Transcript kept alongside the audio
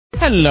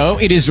Hello,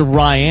 it is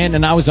Ryan,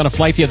 and I was on a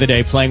flight the other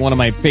day playing one of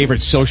my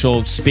favorite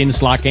social spin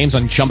slot games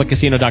on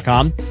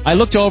ChumbaCasino.com. I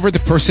looked over at the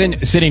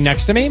person sitting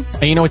next to me,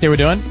 and you know what they were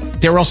doing?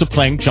 They were also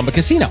playing Chumba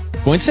Casino.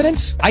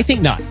 Coincidence? I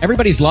think not.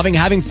 Everybody's loving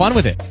having fun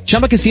with it.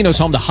 Chumba Casino is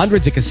home to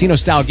hundreds of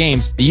casino-style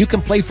games that you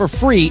can play for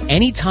free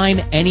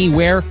anytime,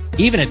 anywhere,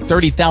 even at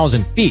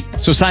 30,000 feet.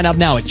 So sign up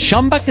now at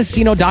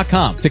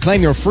ChumbaCasino.com to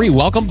claim your free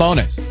welcome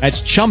bonus.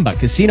 That's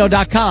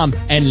ChumbaCasino.com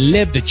and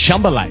live the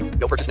Chumba life.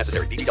 No purchase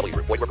necessary. VGW.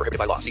 Void where prohibited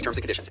by law. See terms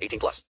and conditions.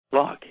 18+.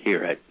 Lock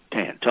here at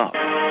Tan Talk.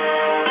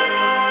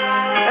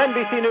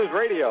 NBC News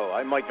Radio.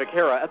 I'm Mike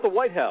Vaquera at the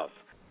White House.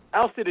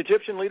 Ousted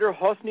Egyptian leader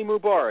Hosni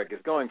Mubarak is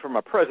going from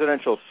a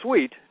presidential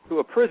suite to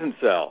a prison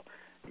cell.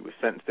 He was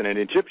sentenced in an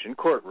Egyptian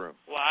courtroom.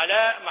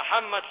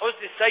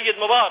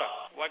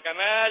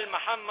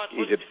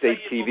 Egypt State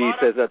TV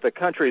says that the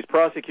country's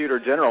prosecutor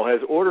general has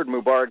ordered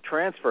Mubarak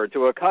transferred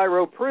to a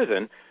Cairo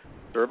prison to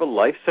serve a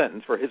life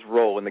sentence for his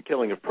role in the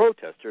killing of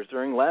protesters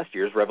during last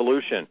year's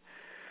revolution.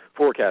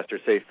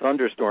 Forecasters say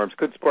thunderstorms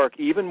could spark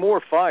even more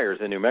fires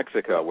in New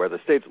Mexico, where the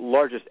state's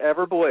largest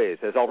ever blaze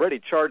has already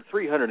charred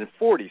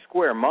 340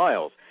 square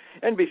miles.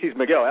 NBC's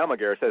Miguel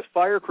Almaguer says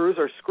fire crews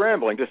are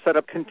scrambling to set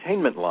up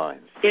containment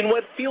lines. In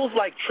what feels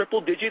like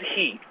triple-digit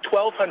heat,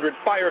 1,200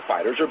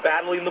 firefighters are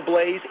battling the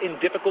blaze in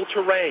difficult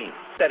terrain,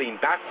 setting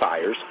back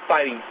fires,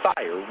 fighting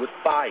fire with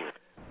fire.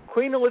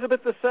 Queen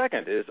Elizabeth II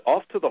is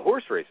off to the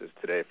horse races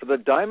today for the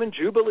Diamond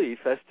Jubilee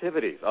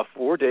festivities, a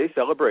 4-day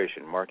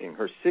celebration marking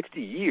her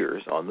 60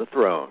 years on the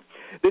throne.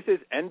 This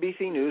is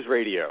NBC News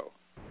Radio.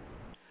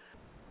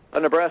 A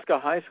Nebraska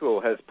high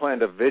school has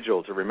planned a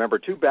vigil to remember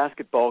 2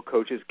 basketball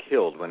coaches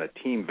killed when a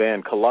team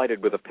van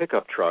collided with a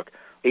pickup truck.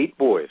 8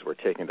 boys were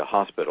taken to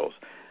hospitals.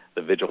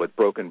 The vigil at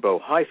Broken Bow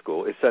High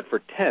School is set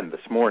for 10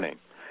 this morning.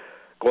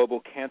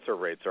 Global cancer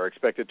rates are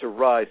expected to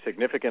rise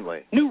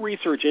significantly. New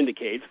research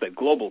indicates that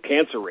global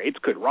cancer rates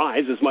could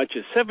rise as much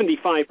as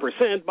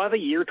 75% by the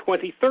year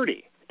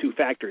 2030. 2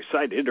 factors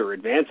cited are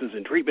advances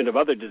in treatment of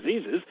other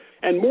diseases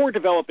and more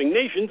developing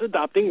nations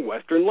adopting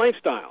Western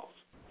lifestyles.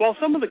 While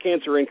some of the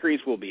cancer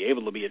increase will be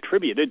able to be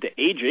attributed to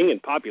aging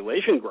and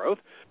population growth,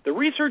 the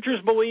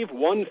researchers believe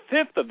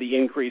 1/5 of the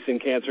increase in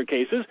cancer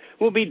cases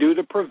will be due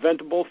to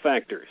preventable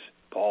factors.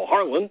 Paul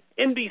Harlan,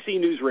 NBC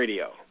News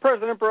Radio.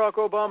 President Barack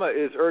Obama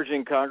is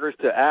urging Congress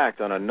to act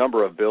on a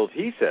number of bills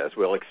he says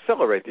will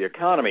accelerate the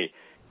economy.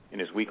 In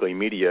his weekly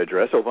media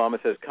address,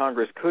 Obama says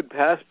Congress could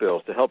pass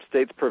bills to help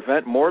states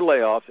prevent more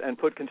layoffs and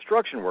put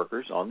construction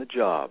workers on the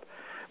job.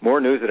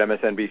 More news at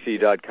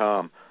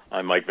MSNBC.com.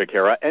 I'm Mike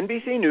Vaquera,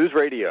 NBC News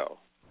Radio.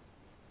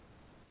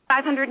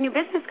 500 new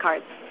business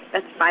cards.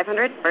 That's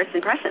 500 first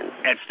impressions.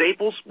 At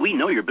Staples, we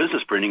know your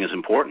business printing is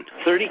important.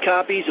 30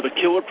 copies of a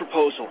killer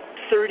proposal.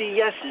 30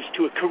 yeses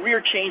to a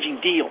career-changing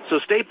deal. So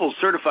Staples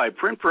certified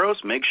print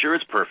pros make sure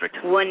it's perfect.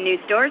 1 new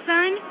store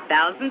sign,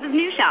 thousands of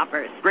new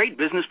shoppers. Great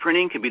business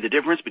printing can be the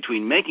difference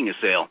between making a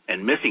sale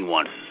and missing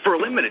one. For a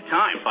limited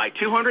time, buy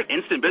 200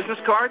 instant business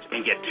cards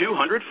and get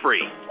 200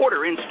 free.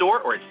 Order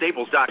in-store or at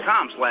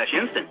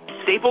staples.com/instant.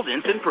 Staples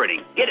Instant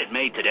Printing. Get it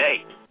made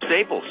today.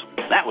 Staples.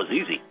 That was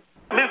easy.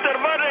 Mr.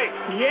 Murray!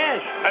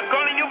 Yes? I'm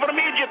calling you from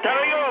Egypt. How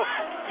are you?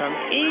 From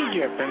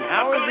Egypt? And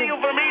how I'm is calling it? you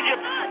from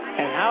Egypt.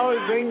 And how is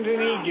things in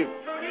Egypt?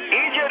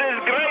 Egypt is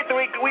great.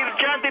 We're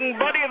chanting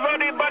Buddy,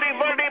 Buddy, Buddy,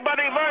 Buddy,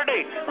 Buddy,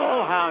 Buddy.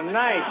 Oh, how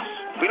nice.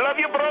 We love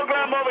your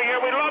program over here.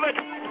 We love it.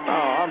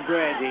 Oh, I'm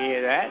glad to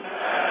hear that.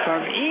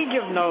 From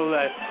Egypt, no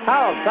less.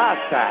 How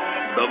about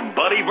that? The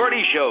Buddy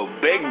Verdi Show,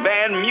 big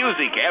band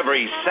music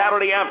every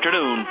Saturday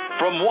afternoon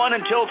from 1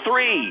 until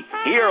 3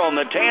 here on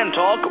the Tan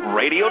Talk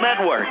Radio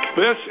Network.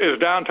 This is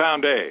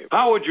Downtown Dave.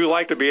 How would you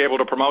like to be able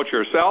to promote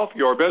yourself,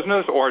 your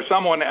business, or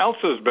someone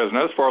else's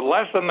business for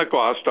less than the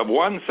cost of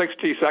one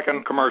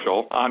 60-second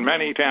commercial on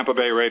many Tampa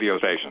Bay radio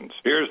stations?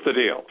 Here's the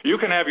deal. You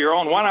can have your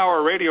own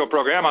 1-hour radio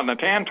program on the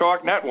Tan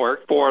Talk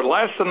Network for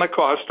less than the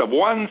cost of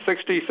one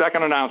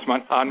 60-second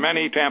announcement on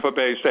many Tampa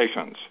Bay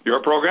stations.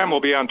 Your program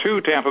will be on 2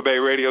 Tampa Bay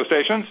radio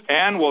stations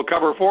and will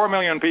cover 4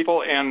 million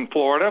people in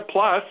Florida,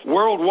 plus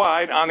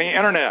worldwide on the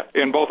Internet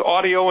in both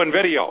audio and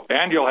video.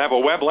 And you'll have a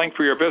web link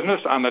for your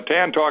business on the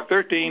Tan Talk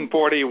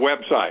 1340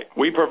 website.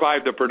 We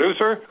provide the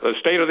producer, the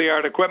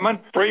state-of-the-art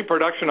equipment, free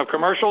production of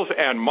commercials,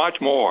 and much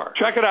more.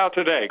 Check it out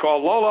today. Call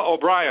Lola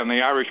O'Brien,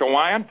 the Irish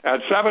Hawaiian,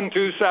 at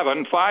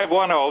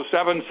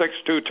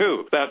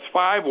 727-510-7622. That's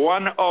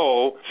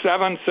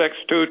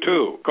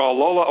 510-7622. Call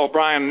Lola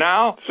O'Brien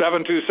now,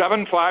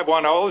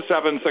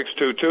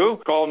 727-510-7622.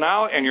 Call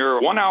now and your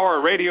 1-hour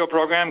radio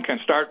program can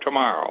start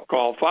tomorrow.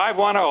 Call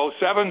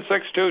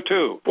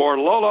 510-7622 for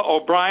Lola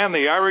O'Brien,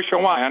 the Irish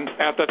Hawaiian,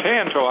 at the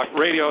Tan Talk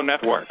Radio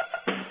Network.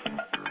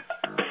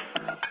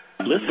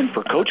 Listen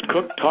for Coach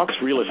Cook Talks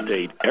Real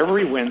Estate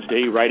every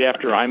Wednesday right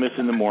after Imus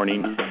in the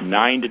morning,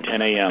 9 to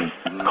 10 a.m.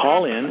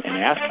 Call in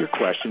and ask your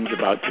questions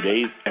about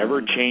today's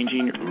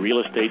ever-changing real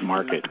estate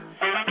market.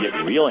 Get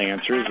real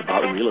answers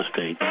about real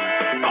estate.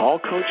 Call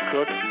Coach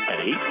Cook at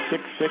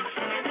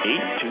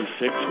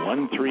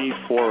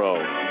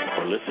 866-826-1340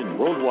 or listen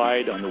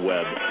worldwide on the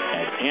web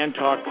at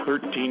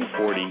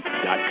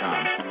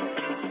tantalk1340.com.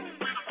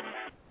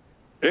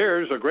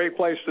 Here's a great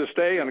place to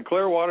stay in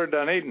Clearwater,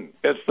 Dunedin.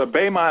 It's the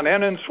Baymont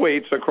Inn and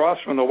Suites across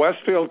from the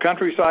Westfield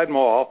Countryside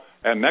Mall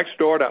and next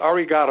door to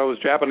Arigato's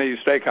Japanese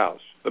Steakhouse.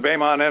 The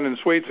Baymont Inn and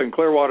Suites in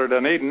Clearwater,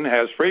 Dunedin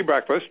has free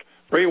breakfast,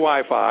 free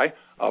Wi-Fi,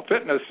 a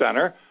fitness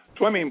center,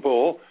 swimming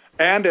pool,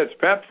 and it's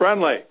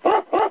pet-friendly.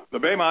 The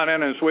Baymont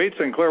Inn and Suites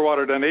in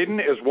Clearwater,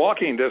 Dunedin is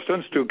walking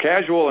distance to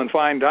casual and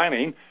fine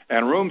dining,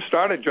 and rooms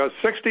start at just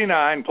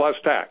 $69 plus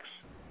tax.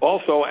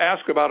 Also,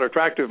 ask about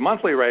attractive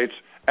monthly rates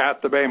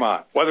at the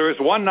Baymont. Whether it's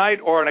one night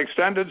or an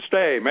extended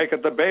stay, make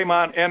it the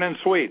Baymont Inn and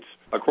Suites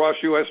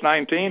across US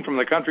 19 from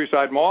the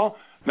Countryside Mall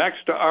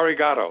next to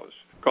Arigato's.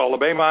 Call the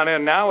Baymont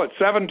Inn now at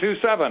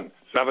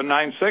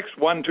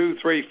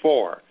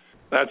 727-796-1234.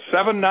 That's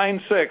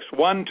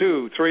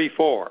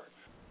 796-1234.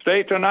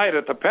 Stay tonight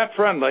at the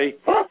pet-friendly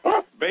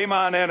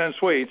Baymont Inn and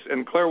Suites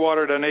in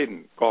Clearwater,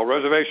 Dunedin. Call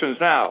reservations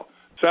now,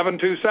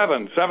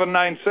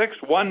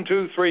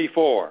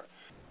 727-796-1234.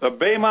 The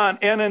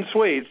Baymont Inn and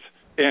Suites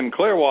in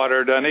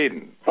Clearwater,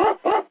 Dunedin.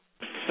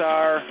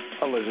 Star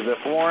Elizabeth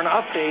Warren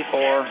update,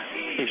 or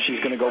if she's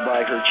going to go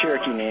by her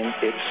Cherokee name,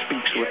 it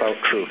speaks without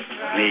truth.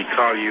 They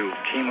call you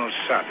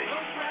Kimosabe.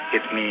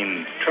 It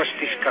means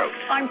trusty scout.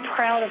 I'm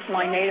proud of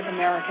my Native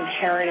American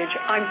heritage.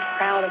 I'm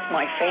proud of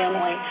my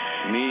family.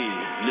 Me,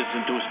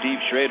 listen to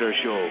Steve Schrader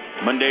show,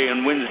 Monday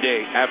and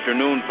Wednesday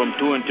afternoon from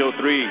 2 until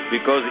 3,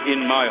 because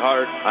in my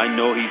heart, I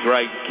know he's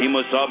right.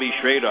 Kimosabe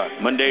Schrader,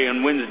 Monday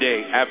and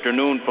Wednesday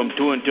afternoon from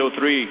 2 until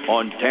 3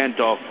 on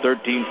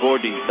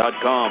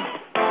TanTalk1340.com.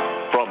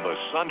 From the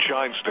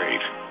Sunshine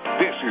State,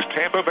 this is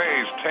Tampa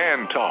Bay's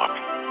Tan Talk.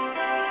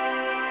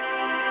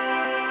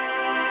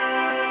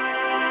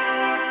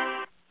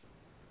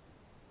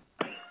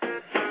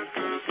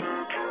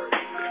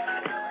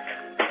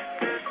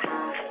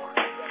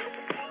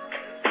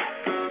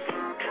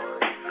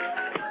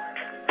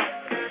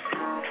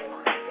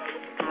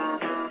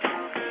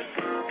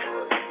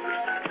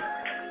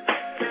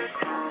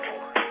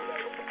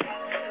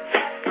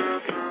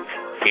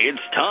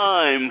 It's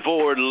time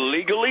for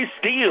Legally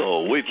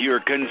Steal with your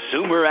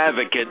consumer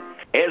advocate,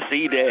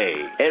 S.E. Day.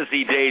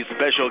 S.E. Day's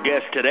special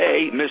guest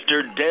today,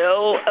 Mr.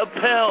 Del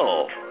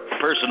Appell,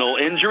 personal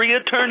injury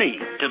attorney.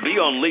 To be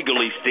on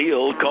Legally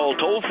Steal, call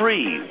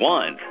toll-free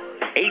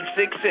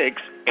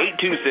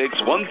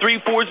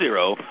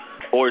 1-866-826-1340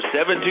 or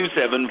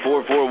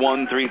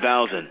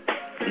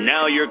 727-441-3000.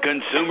 Now your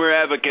consumer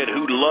advocate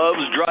who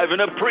loves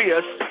driving a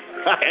Prius,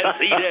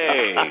 S.E.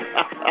 Day.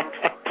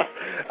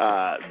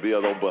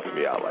 Bill, don't bust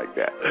me out like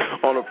that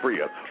on a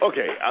Prius.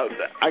 Okay,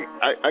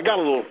 I got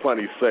a little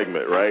funny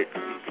segment, right?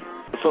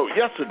 So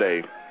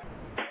yesterday,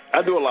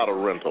 I do a lot of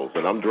rentals,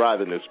 and I'm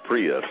driving this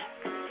Prius,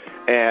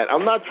 and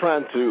I'm not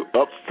trying to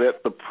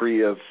upset the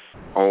Prius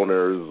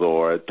owners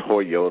or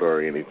Toyota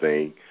or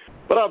anything,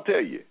 but I'll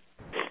tell you,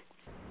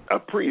 a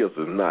Prius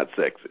is not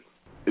sexy.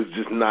 It's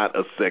just not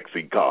a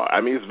sexy car.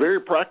 I mean, it's very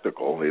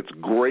practical. It's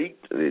great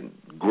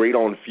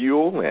on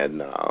fuel,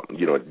 and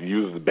it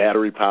uses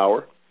battery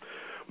power.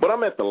 But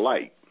I'm at the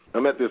light.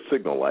 I'm at this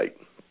signal light,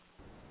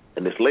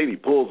 and this lady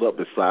pulls up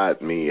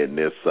beside me in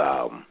this,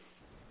 I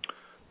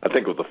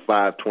think it was a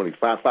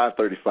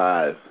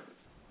 535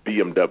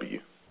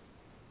 BMW.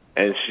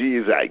 And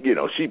she's,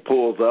 she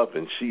pulls up,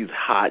 and she's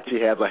hot.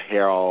 She has her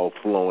hair all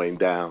flowing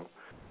down.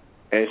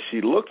 And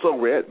she looks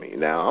over at me.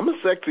 Now, I'm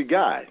a sexy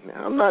guy.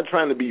 Now, I'm not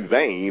trying to be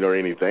vain or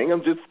anything.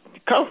 I'm just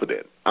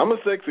confident. I'm a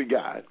sexy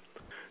guy.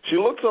 She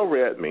looks over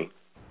at me,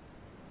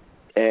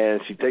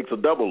 and she takes a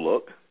double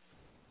look.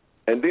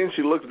 And then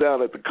she looks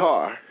down at the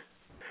car,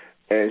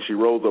 and she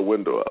rolls her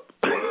window up.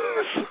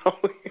 So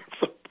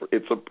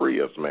it's a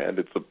Prius, man.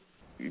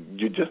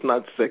 You're just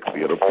not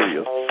sexy in a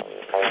Prius.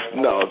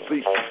 No,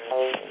 see,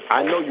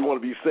 I know you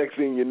want to be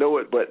sexy and you know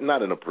it, but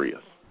not in a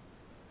Prius.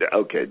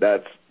 Okay,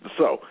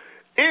 so.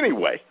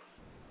 Anyway,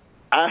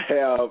 I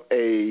have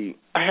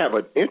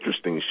an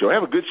interesting show. I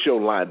have a good show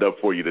lined up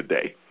for you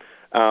today.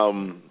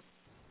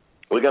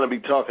 We're going to be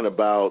talking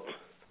about,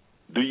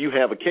 do you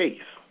have a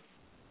case?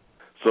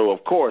 So,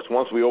 of course,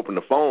 once we open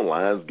the phone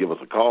lines, give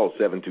us a call,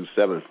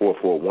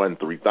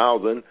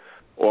 727-441-3000,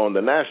 or on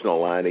the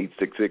national line,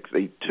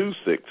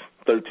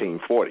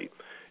 866-826-1340.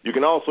 You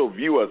can also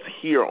view us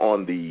here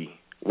on the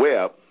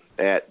web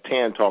at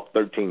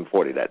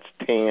TanTalk1340. That's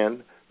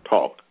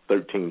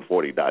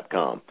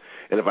TanTalk1340.com.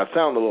 And if I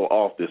sound a little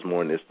off this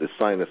morning, it's the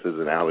sinuses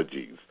and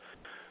allergies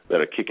that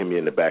are kicking me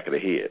in the back of the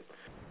head.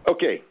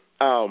 Okay,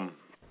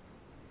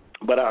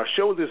 but our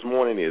show this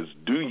morning is,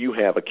 do you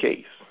have a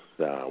case?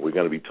 We're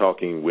going to be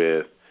talking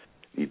with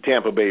the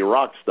Tampa Bay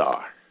rock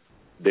star,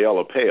 Del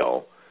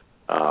Appell,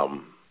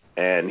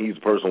 and he's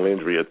a personal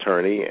injury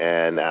attorney,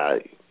 and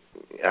I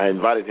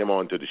invited him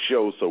onto the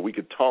show so we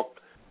could talk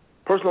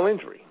personal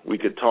injury. We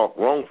could talk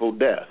wrongful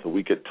death.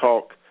 We could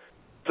talk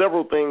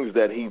several things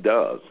that he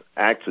does,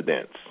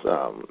 accidents.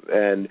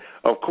 And,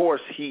 of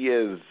course, he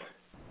is,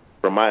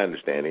 from my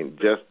understanding,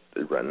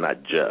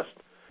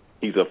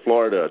 he's a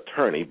Florida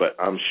attorney, but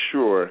I'm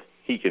sure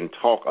he can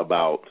talk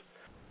about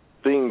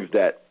things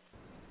that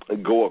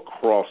go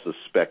across the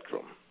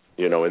spectrum.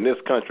 You know, in this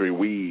country,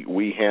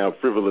 we have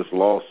frivolous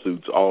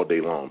lawsuits all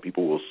day long.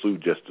 People will sue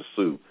just to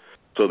sue,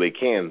 so they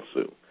can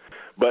sue.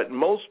 But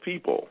most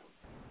people,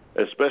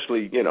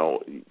 especially, you know,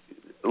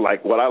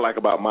 like what I like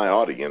about my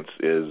audience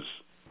is,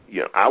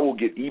 you know, I will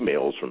get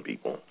emails from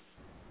people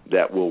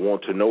that will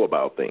want to know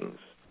about things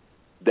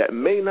that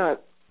may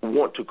not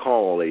want to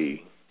call an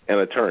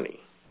attorney.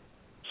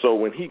 So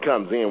when he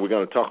comes in, we're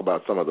going to talk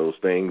about some of those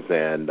things.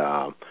 And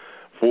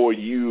for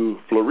you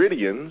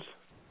Floridians,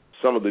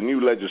 some of the new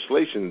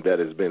legislation that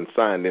has been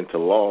signed into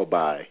law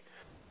by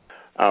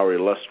our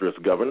illustrious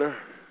governor,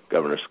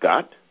 Governor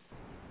Scott,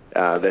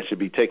 that should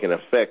be taking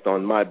effect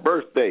on my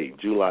birthday,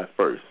 July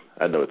 1st.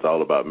 I know it's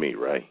all about me,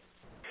 right?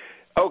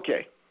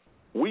 Okay.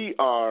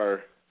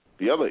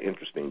 The other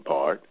interesting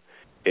part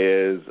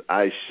is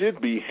I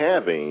should be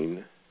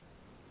having,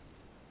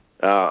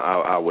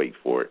 I'll wait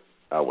for it.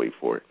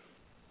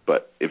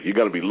 But if you're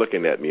going to be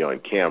looking at me on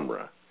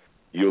camera,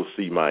 you'll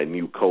see my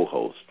new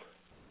co-host.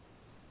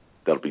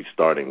 That'll be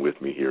starting with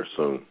me here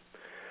soon.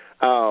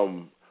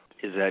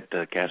 Is that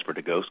Casper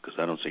the Ghost? Because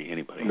I don't see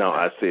anybody. No,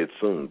 I said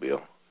soon,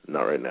 Bill.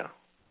 Not right now.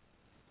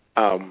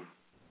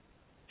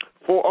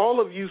 For all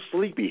of you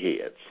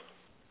sleepyheads,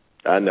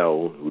 I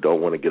know, who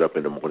don't want to get up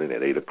in the morning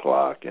at 8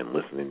 o'clock and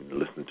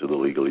listen to the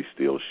Legally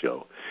Steel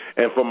show.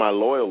 And for my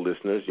loyal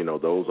listeners, you know,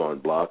 those on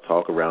Blog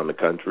Talk around the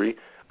country,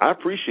 I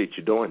appreciate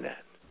you doing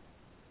that.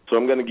 So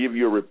I'm going to give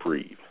you a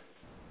reprieve.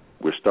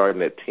 We're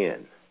starting at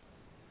 10.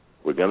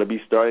 We're going to be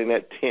starting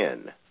at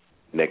 10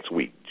 next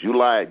week, June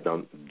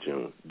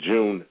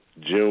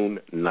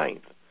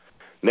 9th.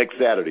 Next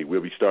Saturday,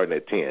 we'll be starting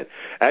at 10.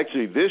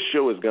 Actually, this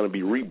show is going to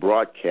be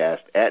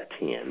rebroadcast at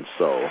 10.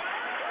 So,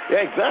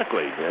 yeah,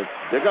 exactly.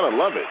 They're going to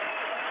love it.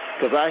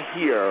 Because I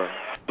hear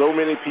so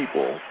many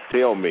people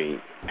tell me,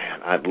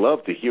 man, I'd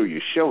love to hear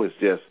your show. It's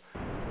just,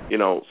 you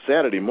know,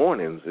 Saturday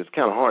mornings, it's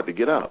kind of hard to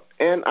get up.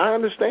 And I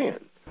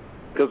understand.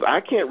 Because I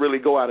can't really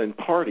go out and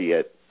party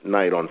at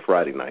night on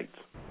Friday nights.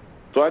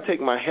 So I take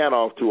my hat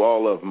off to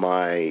all of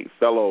my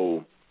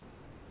fellow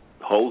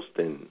hosts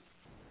and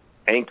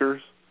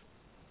anchors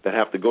that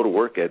have to go to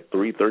work at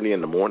 3:30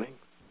 in the morning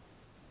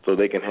so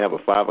they can have a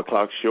 5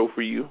 o'clock show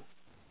for you.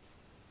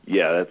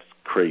 Yeah, that's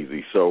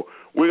crazy. So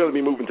we're going to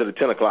be moving to the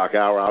 10 o'clock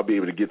hour. I'll be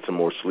able to get some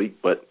more sleep,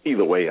 but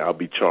either way, I'll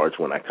be charged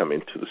when I come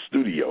into the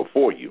studio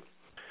for you.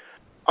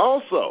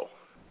 Also,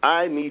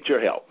 I need your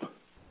help.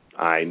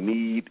 I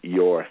need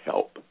your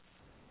help.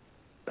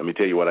 Let me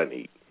tell you what I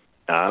need.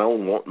 I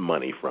don't want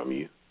money from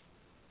you,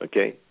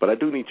 okay? But I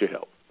do need your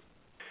help.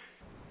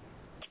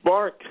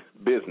 Spark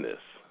Business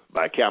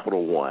by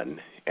Capital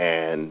One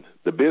and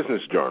the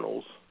business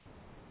journals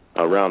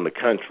around the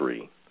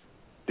country,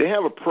 they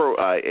have a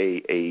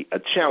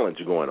challenge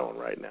going on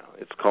right now.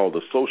 It's called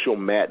the Social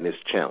Madness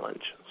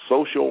Challenge.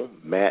 Social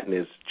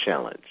Madness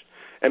Challenge.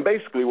 And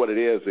basically what it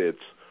is,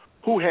 it's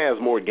who has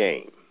more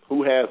game,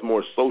 who has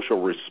more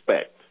social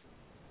respect.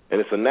 And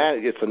it's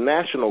a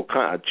national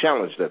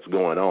challenge that's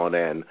going on.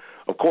 And,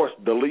 of course,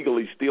 the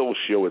Legally Steel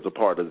show is a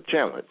part of the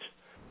challenge.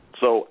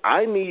 So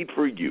I need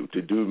for you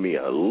to do me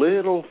a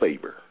little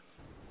favor.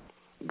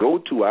 Go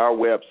to our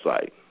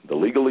website,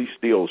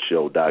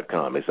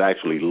 thelegallysteelshow.com. It's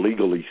actually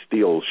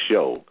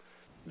legallysteelshow.com,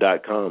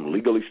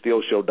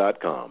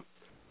 legallysteelshow.com.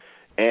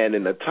 And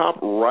in the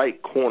top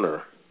right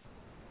corner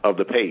of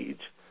the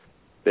page,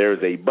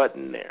 there's a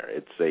button there.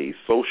 It's a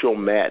Social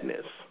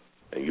Madness.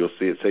 And you'll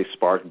see it say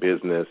Spark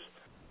Business.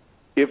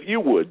 If you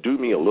would, do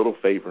me a little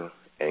favor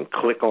and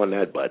click on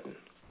that button.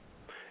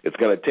 It's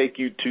going to take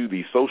you to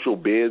the Social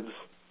Bids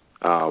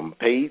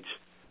page,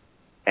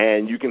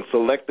 and you can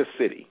select the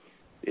city.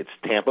 It's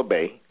Tampa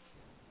Bay,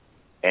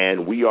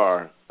 and we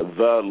are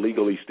the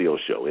Legally Steel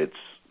Show. It's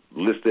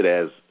listed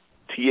as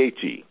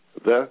THE,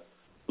 the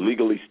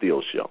Legally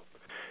Steel Show.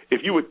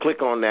 If you would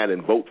click on that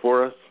and vote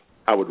for us,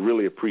 I would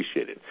really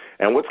appreciate it.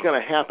 And what's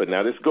going to happen,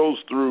 now this goes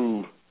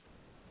through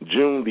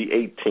June the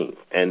 18th,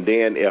 and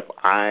then if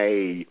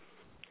I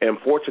am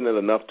fortunate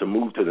enough to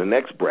move to the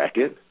next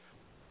bracket,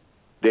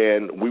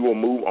 then we will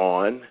move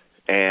on,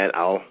 and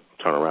I'll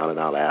turn around and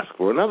I'll ask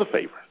for another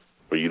favor,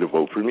 for you to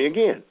vote for me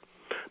again.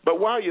 But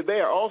while you're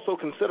there, also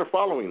consider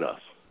following us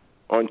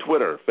on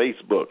Twitter,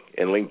 Facebook,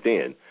 and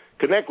LinkedIn.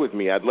 Connect with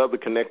me. I'd love to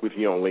connect with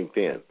you on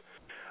LinkedIn.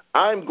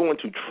 I'm going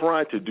to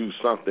try to do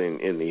something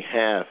in the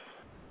half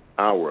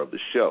hour of the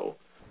show.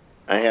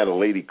 I had a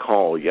lady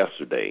call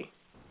yesterday,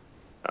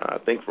 I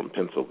think from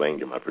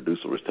Pennsylvania. My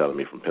producer was telling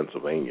me from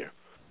Pennsylvania.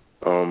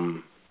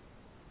 No,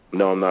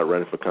 I'm not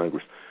running for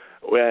Congress.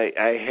 Well,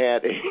 I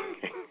had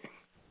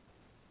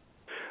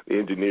the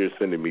engineer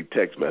sending me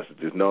text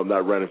messages. No, I'm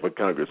not running for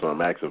Congress, so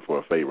I'm asking for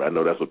a favor. I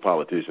know that's what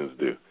politicians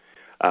do.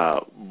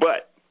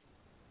 But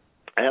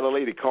I had a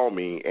lady call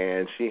me,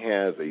 and she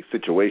has a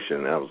situation,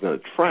 and I was going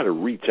to try to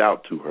reach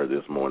out to her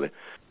this morning.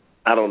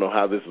 I don't know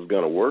how this is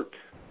going to work,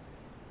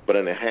 but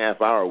in a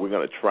half hour, we're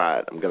going to try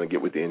it. I'm going to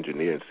get with the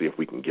engineer and see if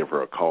we can give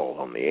her a call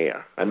on the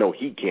air. I know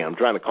he can. I'm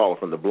trying to call her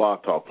from the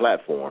Blog Talk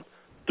platform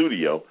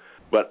studio,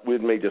 but we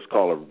may just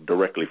call her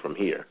directly from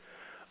here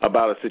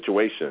about a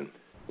situation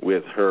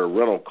with her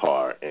rental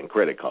car and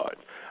credit cards.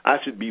 I I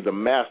should be the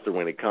master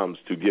when it comes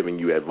to giving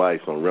you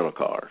advice on rental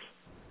cars.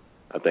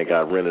 I think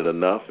I've rented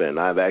enough, and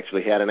I've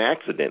actually had an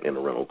accident in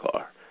a rental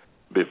car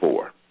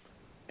before.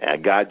 And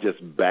a guy just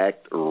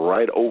backed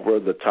right over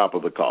the top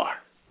of the car,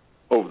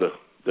 over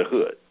the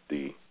hood,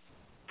 the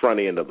front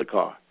end of the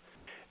car.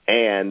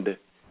 And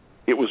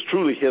it was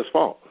truly his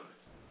fault,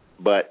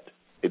 but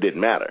it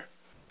didn't matter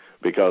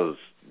because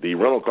the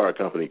rental car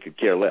company could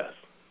care less.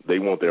 They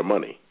want their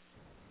money.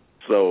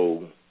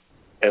 So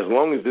as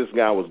long as this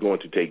guy was going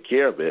to take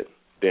care of it,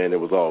 then it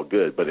was all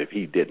good. But if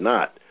he did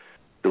not,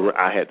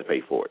 I had to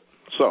pay for it.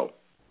 So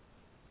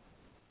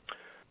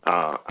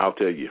I'll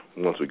tell you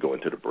once we go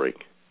into the break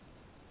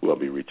who I'll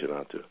be reaching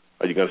out to.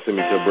 Are you going to send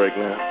me to a break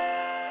now?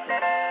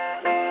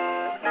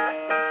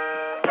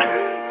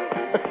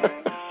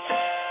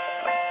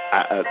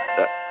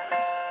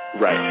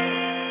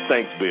 Right.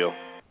 Thanks, Bill.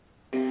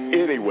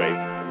 Anyway,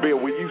 Bill,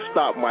 will you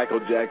stop Michael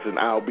Jackson?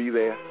 I'll be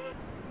there.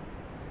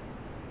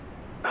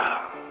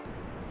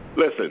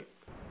 Listen,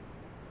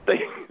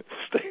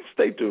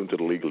 stay tuned to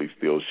the Legally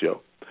Steel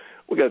Show.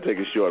 We're going to take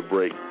a short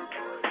break,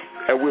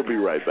 and we'll be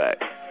right back.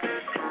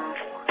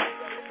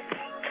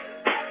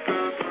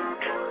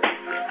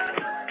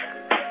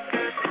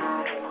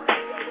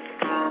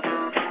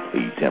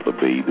 Hey, Tampa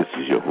Bay, this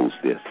is your host,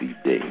 S.E.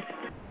 Day.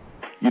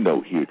 You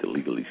know, here at the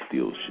Legally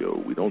Steel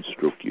Show, we don't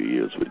stroke your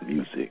ears with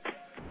music,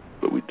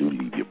 but we do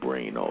leave your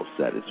brain all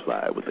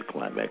satisfied with the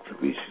climax of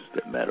issues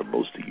that matter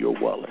most to your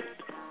wallet.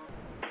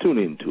 Tune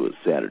in to us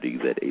Saturdays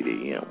at 8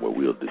 a.m. where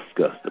we'll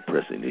discuss the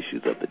pressing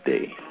issues of the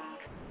day.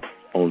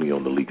 Only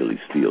on the Legally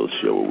Steel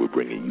Show where we're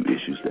bringing you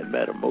issues that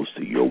matter most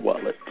to your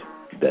wallet.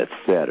 That's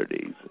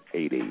Saturdays,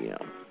 8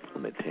 a.m.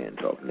 on the Tan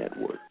Talk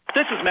Network.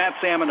 This is Matt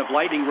Salmon of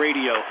Lightning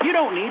Radio. You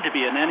don't need to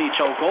be an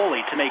NHL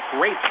goalie to make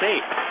great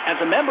saves. As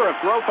a member of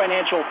Grow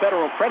Financial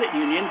Federal Credit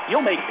Union,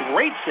 you'll make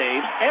great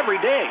saves every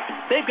day.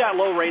 They've got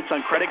low rates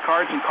on credit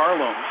cards and car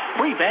loans,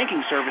 free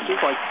banking services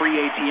like free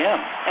ATM,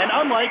 and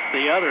unlike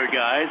the other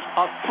guys,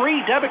 a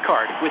free debit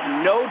card with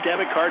no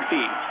debit card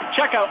fees.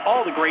 Check out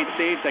all the great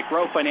saves at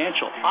Grow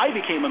Financial. I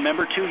became a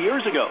member 2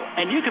 years ago,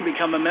 and you can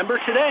become a member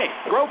today.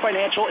 Grow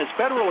Financial is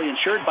federally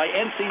insured by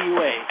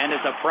NCUA and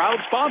is a proud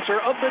sponsor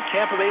of the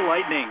Tampa Bay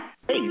Lightning.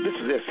 Hey, this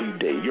is S.E.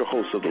 Day, your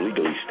host of the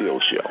Legally Steel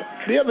Show.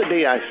 The other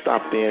day I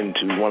stopped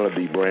into one of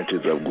the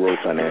branches of Grow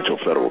Financial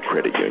Federal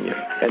Credit Union,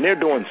 and they're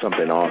doing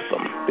something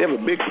awesome. They have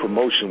a big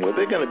promotion where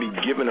they're going to be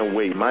giving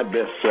away my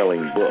best-selling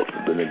book,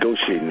 The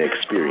Negotiating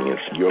Experience,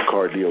 Your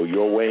Car Deal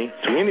Your Way,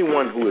 to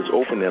anyone who has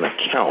opened an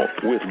account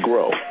with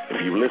Grow.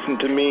 If you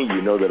listen to me,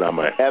 you know that I'm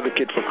an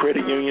advocate for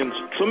credit unions,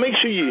 so make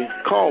sure you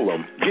call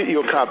them, get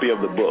you a copy of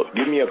the book,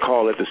 give me a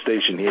call at the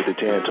station here at the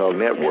Tan Talk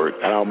Network,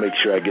 and I'll make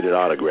sure I get it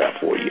autographed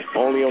for you.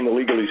 Only on the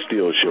Legally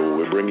Steel Show,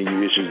 where we're bringing you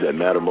issues that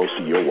matter most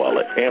to your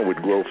wallet, and with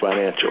Grow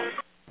Financial.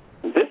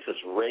 This is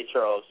Ray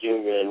Charles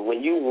Jr., and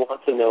when you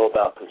want to know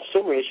about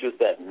consumer issues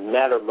that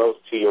matter most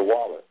to your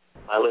wallet,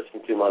 I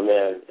listen to my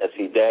man,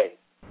 S.E. Day,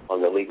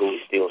 on the Legally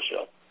Steel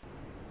Show.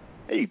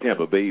 Hey,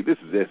 Tampa Bay, this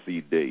is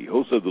S.E. Day,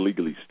 host of the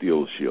Legally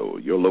Steel Show,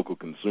 your local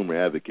consumer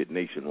advocate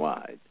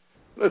nationwide.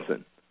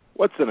 Listen,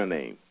 what's in a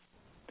name?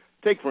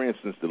 Take, for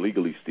instance, the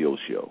Legally Steel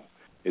Show.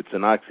 It's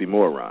an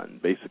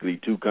oxymoron, basically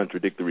two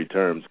contradictory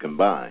terms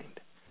combined.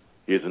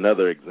 Here's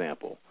another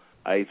example,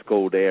 Ice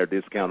Cold Air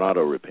Discount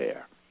Auto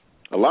Repair.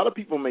 A lot of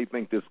people may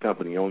think this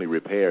company only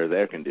repairs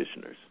air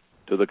conditioners.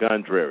 To the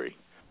contrary,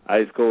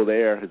 Ice Cold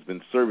Air has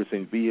been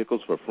servicing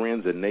vehicles for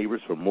friends and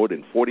neighbors for more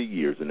than 40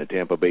 years in the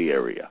Tampa Bay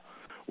area.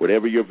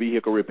 Whatever your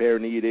vehicle repair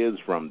need is,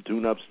 from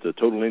tune-ups to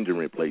total engine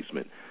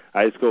replacement,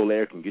 Ice Cold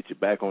Air can get you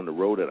back on the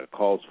road at a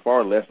cost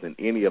far less than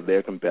any of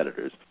their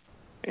competitors.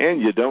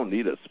 And you don't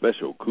need a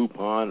special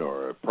coupon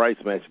or a price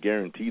match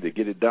guarantee to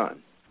get it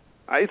done.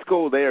 Ice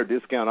Cold Air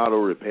Discount Auto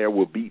Repair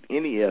will beat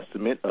any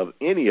estimate of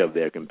any of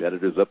their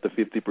competitors up to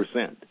 50%.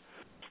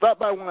 Stop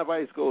by one of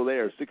Ice Cold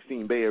Air's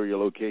 16 Bay Area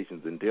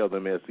locations and tell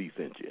them SC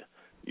sent you.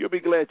 You'll be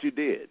glad you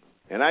did,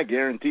 and I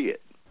guarantee it.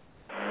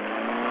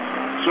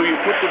 So you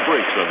put the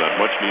brakes on that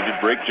much-needed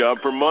brake job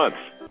for months.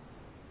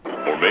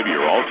 Or maybe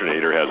your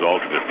alternator has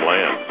alternate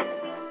plans.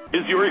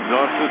 Is your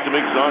exhaust system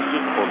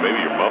exhausted, or maybe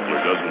your muffler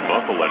doesn't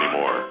muffle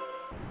anymore?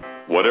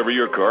 Whatever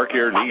your car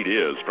care need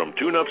is, from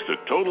tune-ups to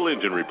total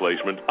engine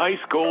replacement,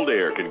 Ice Cold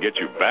Air can get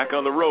you back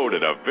on the road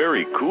at a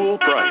very cool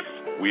price.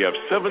 We have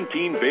 17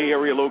 Bay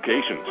Area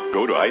locations.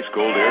 Go to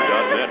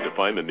icecoldair.net to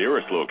find the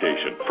nearest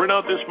location. Print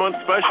out this month's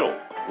special.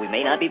 We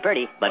may not be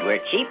pretty, but we're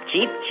cheap,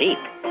 cheap, cheap.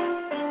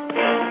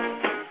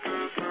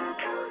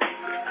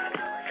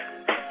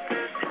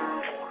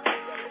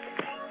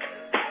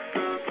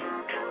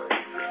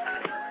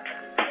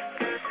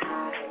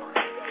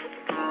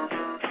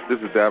 This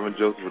is Davin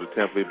Joseph of the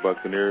Tampa Bay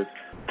Buccaneers.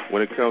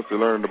 When it comes to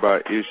learning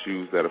about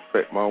issues that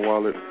affect my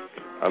wallet,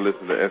 I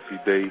listen to S.E.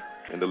 Day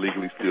and the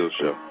Legally Steel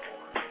Show.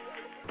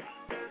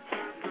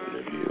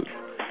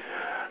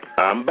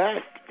 I'm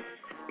back.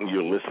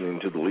 You're listening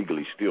to the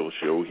Legally Steel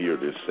Show here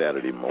this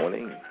Saturday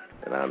morning,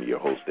 and I'm your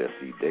host,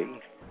 S.E. Day.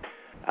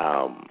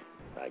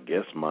 I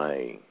guess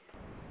my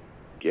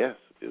guest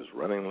is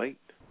running late.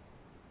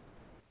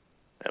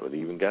 Haven't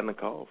even gotten a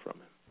call from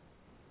him.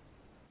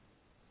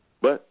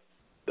 But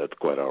that's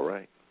quite all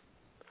right.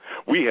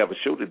 We have a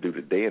show to do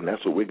today, and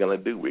that's what we're going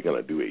to do. We're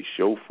going to do a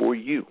show for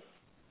you.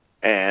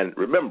 And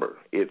remember,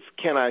 it's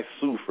can I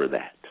sue for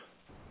that?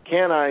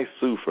 Can I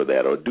sue for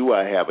that, or do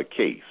I have a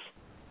case?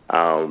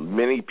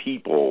 Many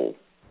people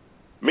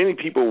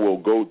will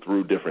go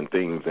through different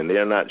things, and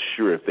they're not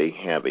sure if they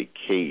have a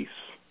case,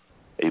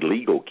 a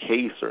legal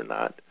case or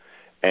not.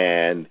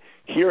 And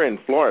here in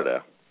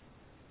Florida,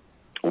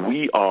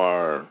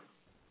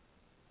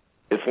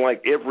 it's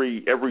like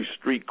every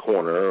street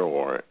corner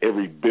or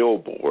every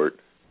billboard,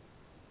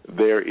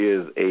 there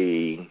is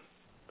a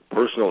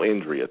personal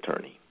injury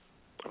attorney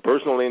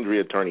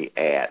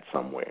ad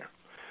somewhere.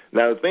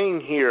 Now, the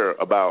thing here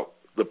about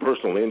the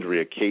personal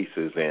injury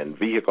cases and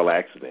vehicle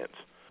accidents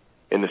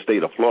in the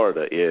state of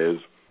Florida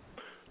is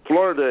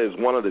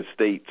one of the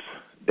states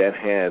that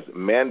has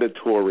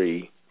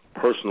mandatory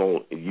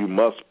you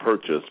must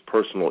purchase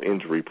personal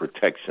injury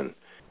protection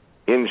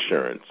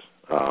insurance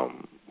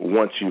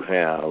once you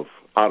have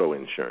auto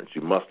insurance.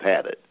 You must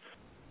have it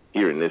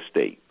here in this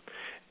state.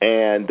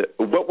 And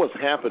what was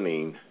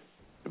happening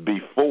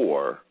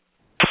before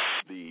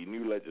the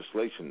new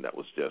legislation that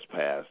was just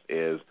passed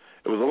is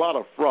it was a lot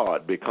of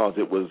fraud because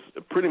it was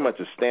pretty much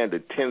a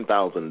standard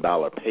 $10,000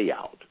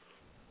 payout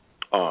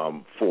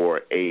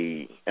for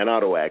an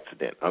auto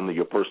accident under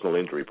your personal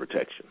injury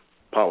protection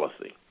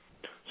policy.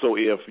 So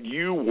if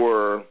you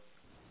were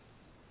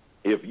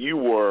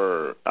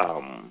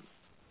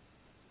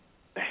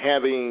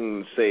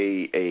having,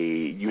 say,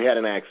 you had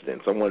an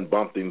accident, someone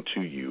bumped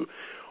into you,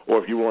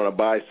 or if you were on a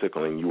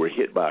bicycle and you were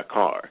hit by a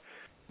car,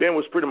 then it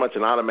was pretty much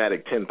an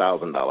automatic $10,000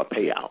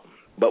 payout.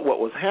 But what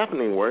was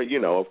happening were,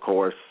 of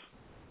course,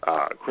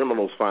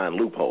 criminals find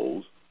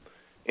loopholes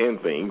in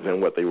things,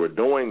 and what they were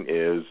doing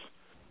is,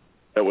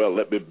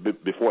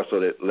 before I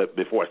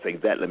say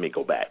that, let me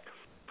go back.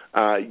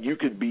 You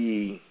could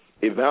be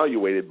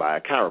evaluated by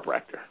a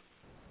chiropractor.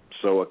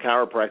 So a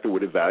chiropractor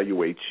would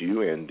evaluate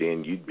you, and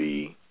then you'd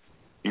be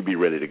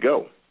ready to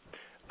go.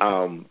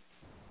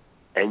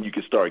 And you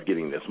could start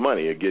getting this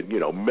money,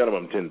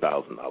 minimum $10,000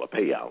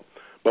 payout.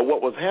 But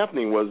what was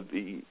happening was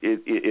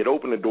it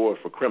opened the door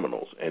for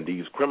criminals, and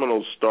these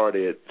criminals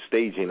started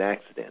staging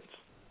accidents.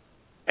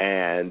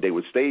 And they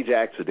would stage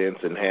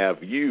accidents and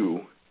have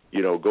you,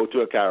 go to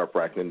a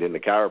chiropractor, and then the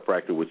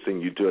chiropractor would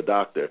send you to a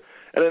doctor.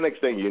 And the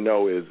next thing you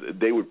know is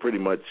they would pretty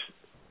much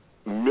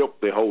milk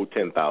the whole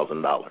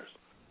 $10,000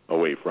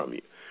 away from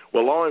you.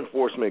 Well, law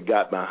enforcement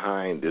got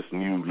behind this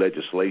new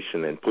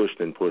legislation and pushed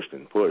and pushed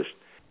and pushed,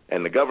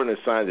 and the governor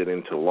signed it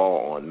into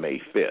law on May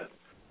 5th.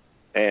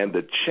 And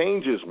the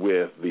changes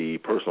with the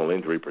personal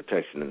injury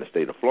protection in the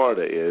state of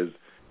Florida is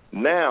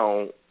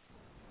now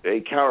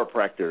a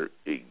chiropractor,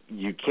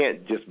 you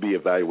can't just be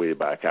evaluated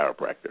by a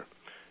chiropractor.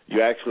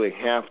 You actually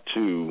have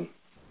to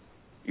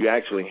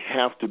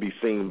be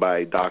seen by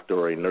a doctor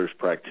or a nurse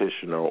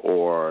practitioner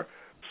or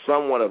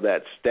someone of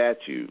that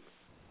statute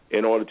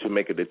in order to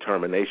make a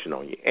determination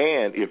on you.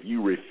 And if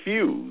you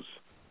refuse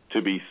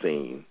to be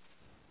seen,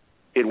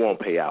 it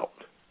won't pay out.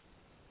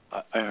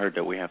 I heard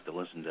that we have to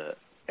listen to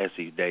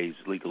S.E. Day's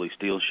Legally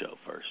Steel show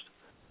first.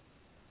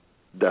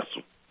 That's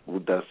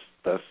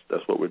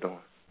what we're doing.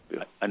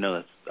 Yeah. I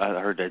know I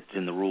heard that's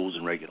in the rules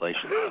and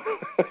regulations.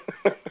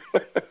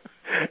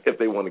 If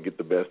they want to get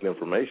the best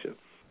information.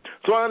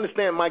 So I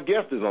understand my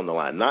guest is on the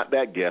line. Not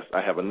that guest.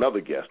 I have another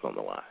guest on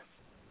the line.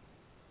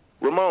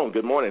 Ramon,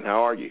 good morning.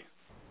 How are you?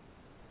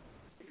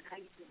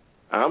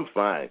 I'm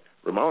fine.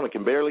 Ramon, I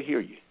can barely hear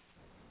you.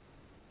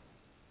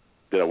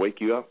 Did I wake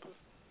you up?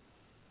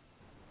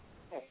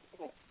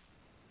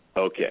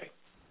 Okay.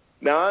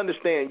 Now, I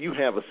understand you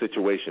have a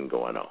situation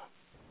going on.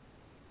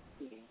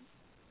 Yeah.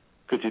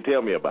 Could you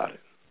tell me about it?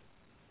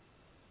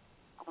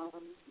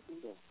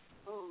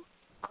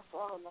 I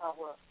thought about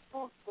what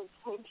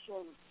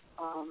transportation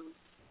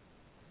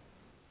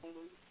in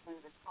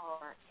the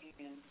car,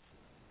 and the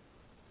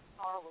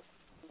car was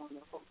on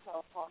the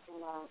hotel parking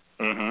lot.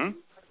 Mm-hmm.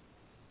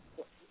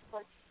 The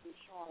purchase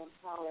insurance,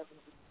 however,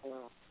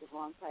 the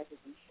wrong type of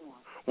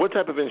insurance. What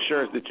type of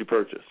insurance did you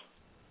purchase?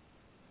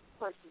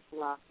 Purchase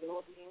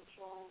liability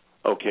insurance.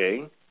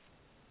 Okay.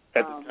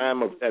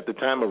 At the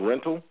time of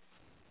rental?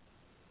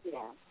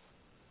 Yeah.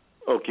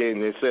 Okay,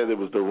 and they said it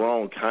was the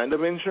wrong kind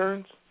of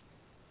insurance?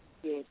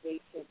 Yeah, they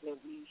said that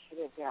we should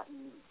have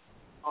gotten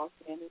loss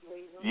damage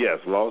waiver. Yes,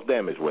 loss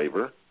damage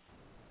waiver.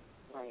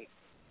 Right.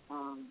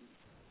 And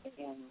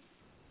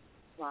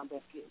wound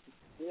up getting this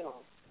bill,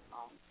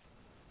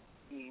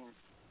 and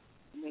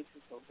it makes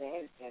it so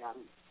bad that I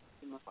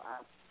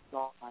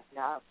lost my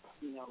job,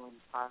 in the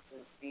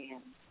process,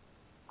 and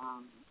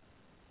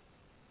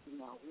we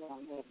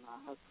only had my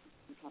husband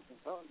do something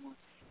going on.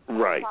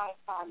 Right. I'm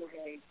trying to find a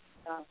way,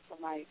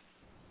 somebody,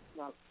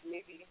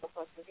 maybe help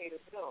us to pay the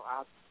bill.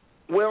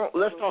 Well,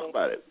 let's talk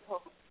about it.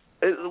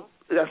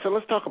 So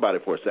let's talk about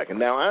it for a second.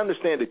 Now, I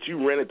understand that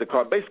you rented the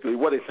car. Basically,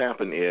 what has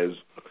happened is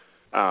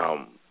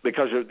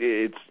because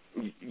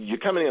you're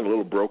coming in a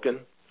little broken,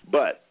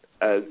 but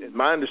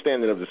my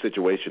understanding of the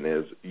situation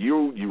is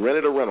you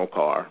rented a rental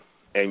car,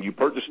 and you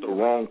purchased the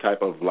wrong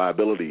type of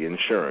liability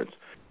insurance.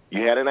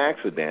 You had an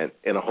accident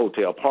in a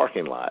hotel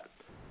parking lot,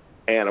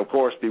 and, of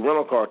course, the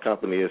rental car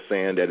company is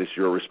saying that it's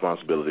your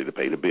responsibility to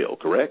pay the bill,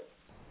 correct?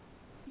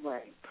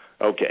 Right.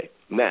 Okay.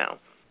 Now,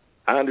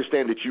 I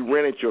understand that you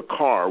rented your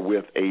car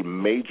with a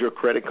major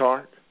credit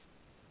card.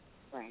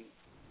 Right.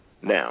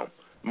 Now,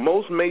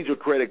 most major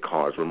credit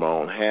cards,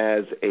 Ramon,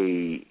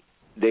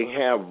 they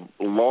have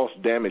loss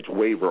damage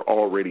waiver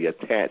already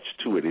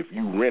attached to it. If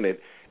you rent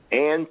it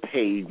and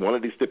pay, one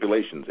of the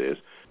stipulations is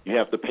you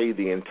have to pay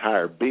the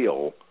entire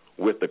bill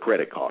with the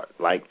credit card.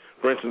 Like,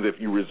 for instance, if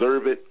you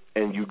reserve it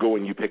and you go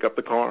and you pick up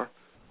the car,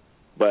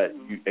 but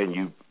you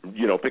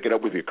pick it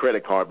up with your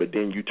credit card, but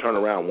then you turn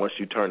around once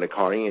you turn the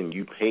car in,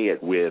 you pay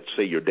it with,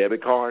 say, your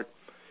debit card,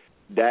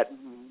 that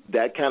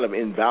kind of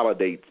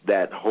invalidates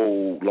that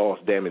whole loss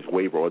damage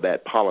waiver or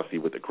that policy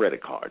with the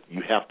credit card.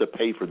 You have to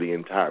pay for the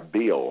entire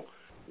bill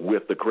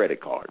with the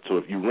credit card. So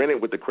if you rent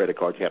it with the credit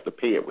card, you have to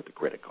pay it with the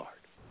credit card.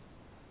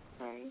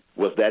 Right.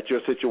 Was that your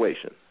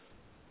situation?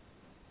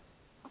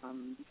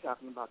 You're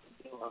talking about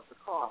the bill of the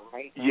car,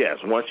 right? Yes.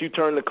 Once you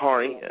turn the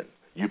car in,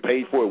 you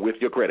paid for it with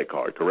your credit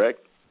card, correct?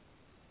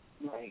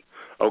 Right.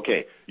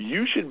 Okay.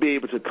 You should be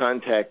able to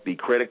contact the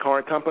credit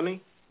card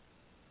company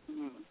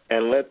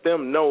and let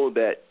them know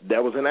that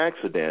there was an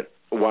accident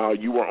while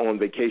you were on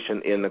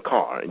vacation in the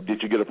car.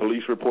 Did you get a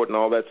police report and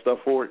all that stuff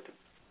for it?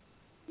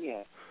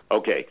 Yes.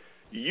 Okay.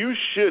 You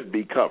should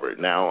be covered.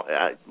 Now,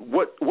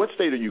 what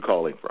state are you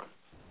calling from?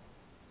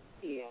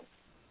 Yes.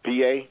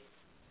 PA?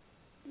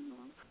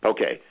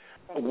 Okay.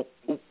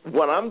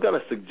 What I'm going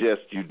to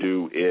suggest you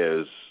do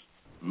is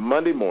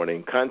Monday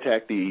morning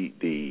contact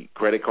the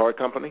credit card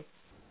company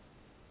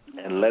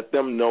and let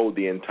them know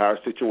the entire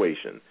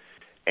situation.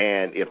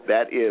 And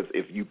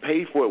if you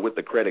pay for it with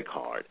the credit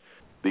card,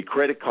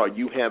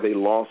 you have a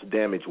loss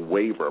damage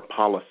waiver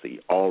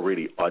policy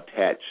already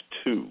attached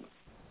to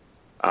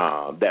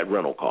that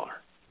rental car.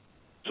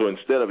 So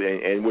instead of,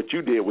 and what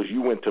you did was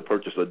you went to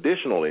purchase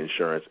additional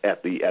insurance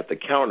at the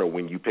counter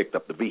when you picked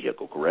up the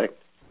vehicle, correct?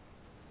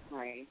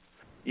 Right.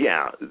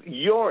 Yeah,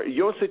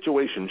 your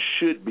situation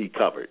should be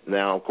covered.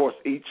 Now, of course,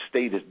 each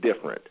state is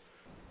different,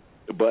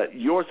 but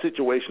your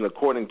situation,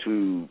 according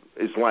to,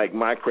 it's like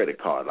my credit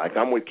card. Like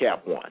I'm with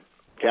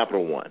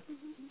Capital One,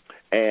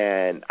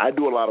 and I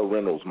do a lot of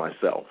rentals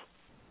myself.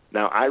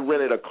 Now, I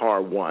rented a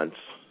car once,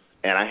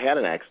 and I had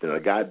an accident.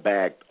 A guy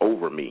backed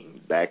over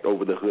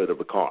the hood of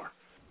the car.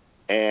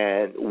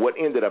 And what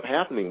ended up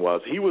happening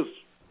was he was,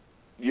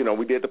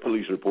 we did the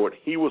police report.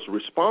 He was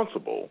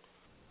responsible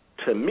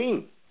to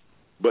me,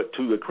 but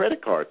to the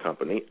credit card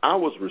company, I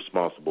was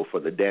responsible for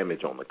the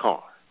damage on the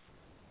car.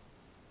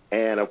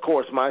 And, of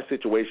course, my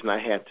situation, I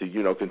had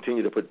to,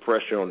 continue to put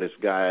pressure on this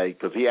guy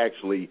because he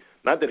actually,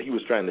 not that he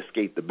was trying to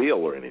escape the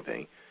bill or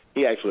anything,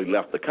 he actually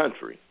left the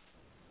country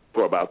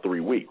for about 3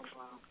 weeks.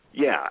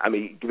 Yeah, I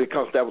mean,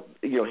 because that was,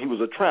 he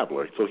was a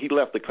traveler, so he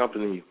left the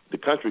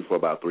country for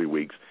about 3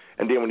 weeks.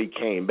 And then when he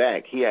came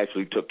back, he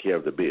actually took care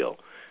of the bill.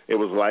 It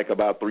was like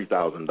about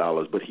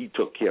 $3,000, but he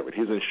took care of it.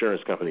 His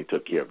insurance company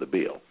took care of the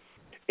bill.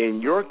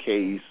 In your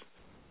case,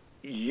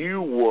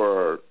 you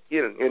were,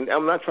 and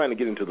I'm not trying to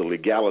get into the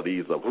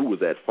legalities of who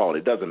was at fault.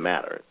 It doesn't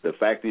matter. The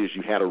fact is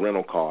you had a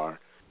rental car,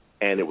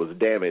 and it was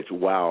damaged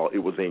while it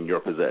was in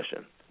your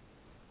possession.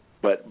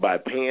 But by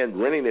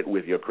renting it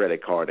with your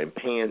credit card and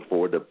paying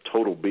for the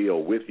total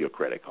bill with your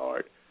credit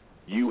card,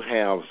 you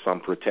have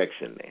some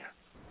protection there.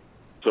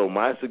 So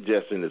my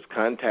suggestion is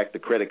contact the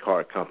credit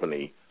card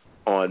company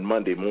on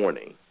Monday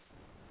morning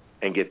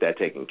and get that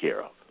taken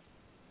care of.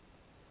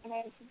 Can I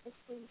ask you this,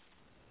 please?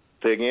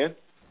 Say again?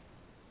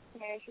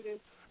 Can I ask you this?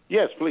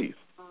 Yes, please.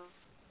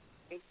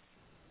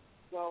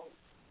 The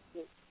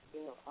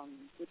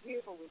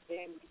vehicle was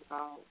damaged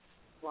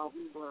while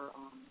we were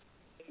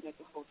at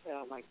the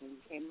hotel. Like when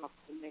we came up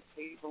the next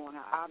day going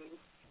out, we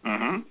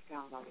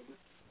found out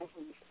that's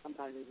when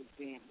somebody was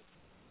damaged.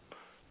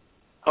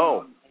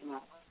 Oh.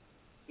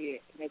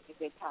 At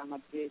that time I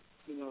did,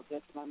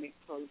 that's when I made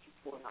the police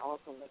report. I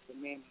also let the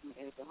management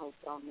at the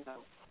hotel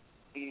know,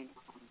 and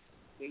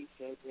they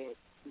said that,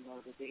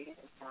 that they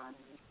had signed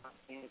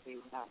and that they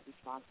were not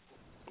responsible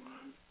for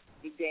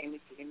any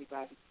damage to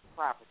anybody's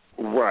property.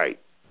 Right.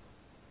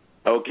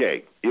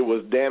 Okay. It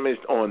was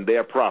damaged on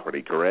their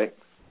property, correct?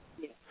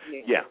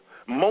 Yeah.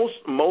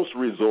 Most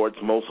resorts,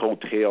 most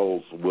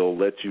hotels will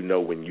let you know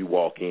when you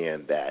walk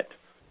in that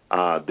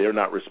they're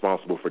not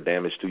responsible for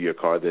damage to your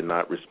car. They're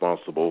not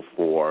responsible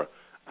for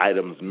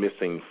items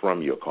missing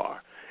from your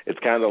car. It's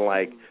kind of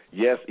like,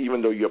 yes,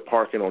 even though you're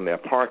parking on their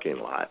parking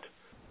lot,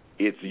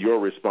 it's your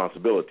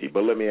responsibility.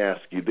 But let me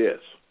ask you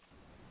this.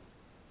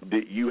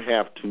 Did you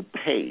have to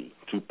pay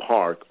to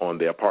park on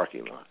their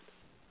parking lot?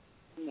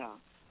 No.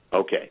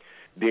 Okay.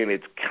 Then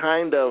it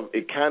kind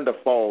of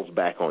falls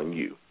back on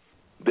you.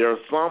 There are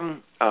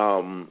some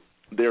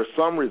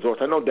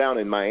resorts. I know down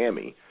in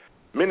Miami,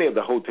 many of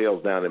the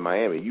hotels down in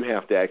Miami, you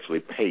have to actually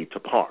pay to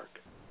park.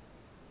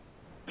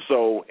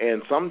 So,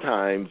 and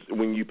sometimes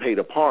when you pay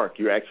to park,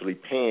 you're actually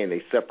paying a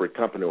separate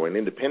company or an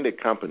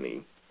independent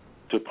company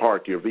to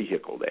park your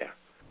vehicle there.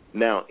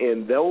 Now,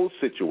 in those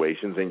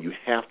situations, and you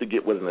have to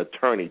get with an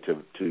attorney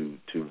to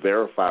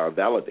verify or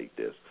validate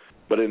this,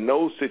 but in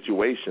those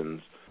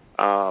situations,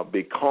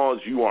 because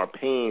you are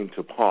paying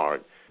to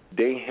park,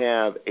 they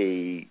have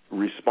a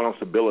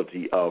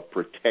responsibility of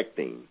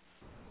protecting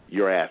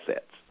your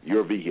assets,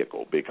 your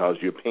vehicle, because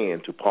you're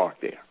paying to park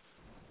there.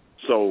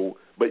 So,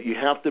 but you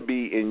have to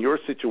be, in your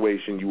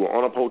situation, you were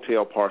on a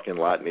hotel parking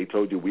lot, and they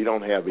told you we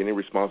don't have any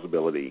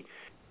responsibility.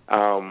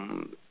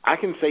 I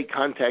can say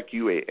contact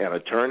you, an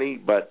attorney,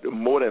 but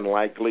more than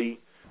likely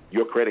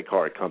your credit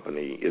card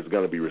company is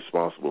going to be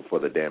responsible for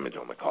the damage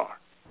on the car.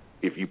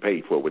 If you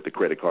paid for it with the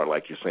credit card,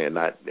 like you're saying,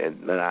 not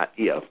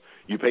if.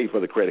 You paid for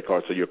the credit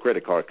card, so your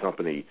credit card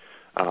company,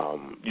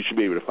 you should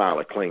be able to file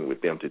a claim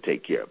with them to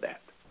take care of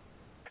that.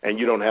 And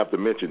you don't have to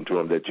mention to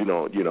them that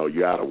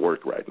you're out of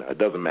work right now. It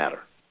doesn't matter.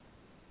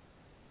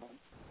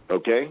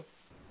 Okay?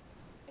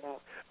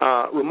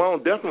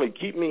 Ramon, definitely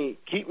keep me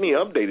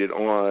updated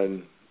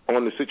on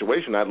the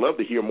situation. I'd love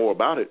to hear more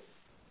about it.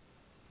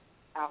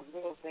 I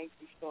will. Thank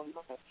you so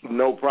much.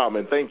 No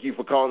problem. And thank you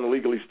for calling the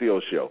Legally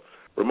Steel Show.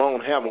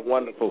 Ramon, have a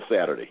wonderful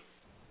Saturday.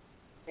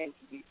 Thank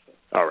you.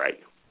 All right.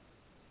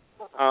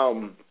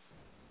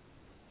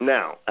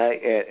 Now,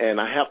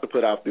 I have to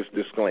put out this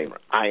disclaimer.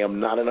 I am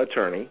not an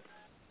attorney,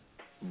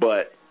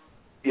 but,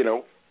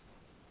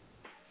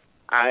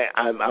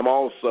 I'm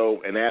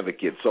also an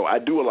advocate. So I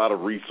do a lot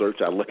of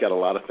research. I look at a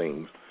lot of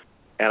things.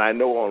 And I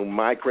know on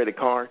my credit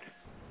card,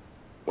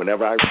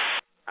 whenever I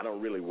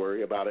don't really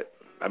worry about it.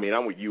 I mean,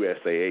 I'm with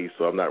USAA,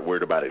 so I'm not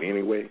worried about it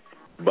anyway.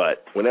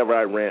 But whenever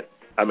I rent,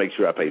 I make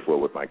sure I pay for it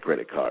with my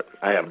credit card.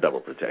 I have double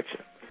protection.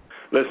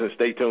 Listen,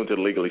 stay tuned to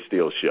the Legally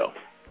Steel Show.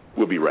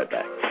 We'll be right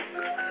back.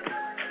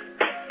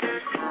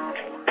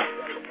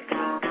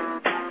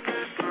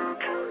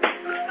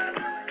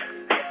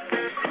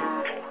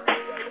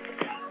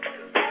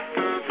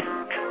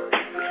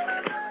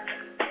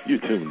 You're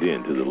tuned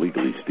in to the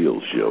Legally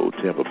Steel Show,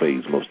 Tampa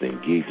Bay's most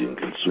engaging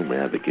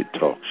consumer advocate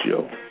talk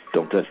show.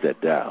 Don't touch that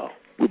dial.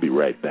 We'll be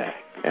right back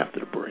after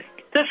the break.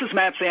 This is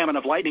Matt Salmon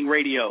of Lightning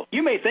Radio.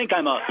 You may think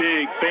I'm a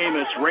big,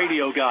 famous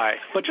radio guy,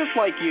 but just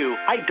like you,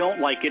 I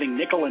don't like getting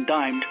nickel and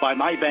dimed by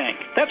my bank.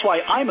 That's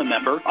why I'm a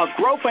member of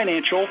Grow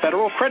Financial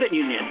Federal Credit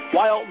Union.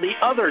 While the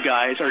other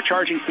guys are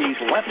charging fees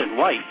left and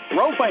right,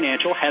 Grow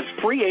Financial has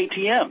free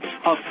ATMs,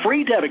 a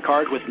free debit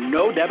card with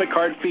no debit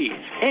card fees,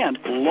 and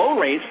low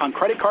rates on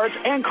credit cards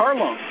and car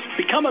loans.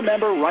 Become a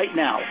member right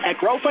now at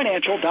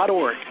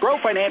growfinancial.org. Grow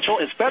Financial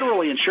is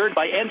federally insured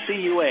by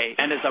NCUA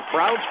and is a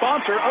proud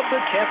sponsor of the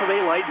Tampa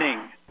Bay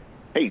Lightning.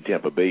 Hey,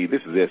 Tampa Bay, this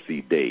is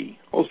S.C. Day,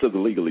 host of the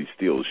Legally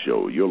Steel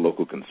Show, your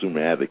local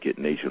consumer advocate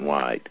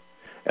nationwide.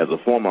 As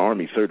a former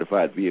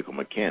Army-certified vehicle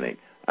mechanic,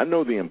 I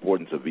know the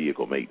importance of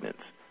vehicle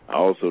maintenance. I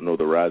also know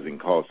the rising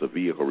cost of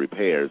vehicle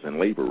repairs and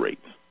labor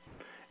rates.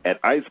 At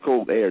Ice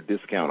Cold Air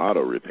Discount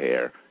Auto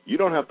Repair, you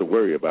don't have to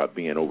worry about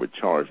being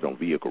overcharged on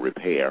vehicle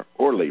repair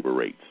or labor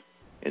rates.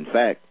 In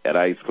fact, at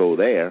Ice Cold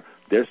Air,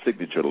 their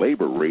signature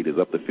labor rate is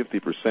up to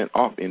 50%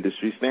 off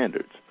industry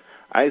standards.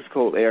 Ice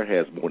Cold Air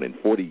has more than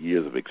 40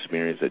 years of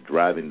experience at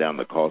driving down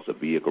the cost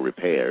of vehicle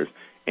repairs,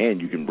 and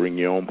you can bring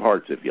your own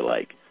parts if you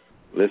like.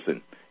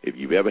 Listen, if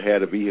you've ever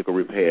had a vehicle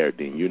repaired,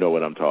 then you know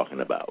what I'm talking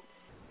about.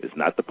 It's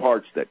not the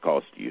parts that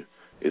cost you,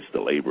 it's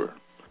the labor.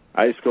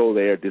 Ice Cold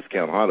Air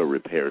Discount Auto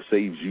Repair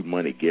saves you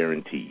money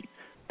guaranteed.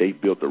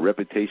 They've built a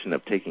reputation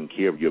of taking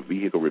care of your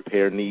vehicle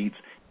repair needs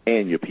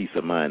and your peace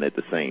of mind at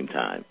the same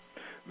time.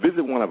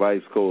 Visit one of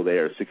Ice Cold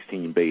Air's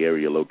 16 Bay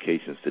Area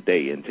locations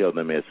today and tell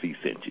them SC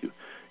sent you.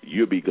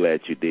 You'll be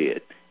glad you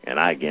did, and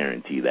I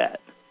guarantee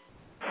that.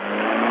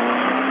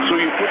 So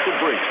you put the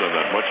brakes on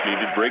that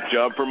much-needed brake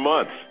job for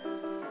months.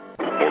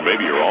 Or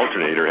maybe your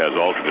alternator has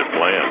alternate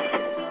plans.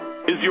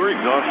 Is your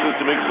exhaust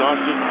system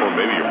exhausted, or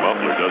maybe your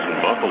muffler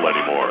doesn't muffle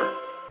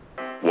anymore?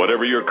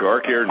 Whatever your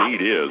car care need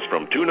is,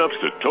 from tune-ups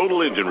to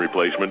total engine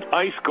replacement,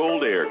 Ice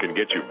Cold Air can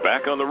get you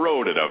back on the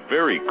road at a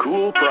very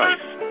cool price.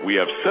 We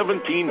have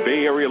 17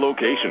 Bay Area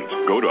locations.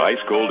 Go to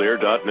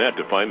icecoldair.net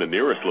to find the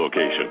nearest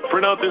location.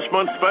 Print out this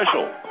month's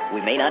special.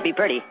 We may not be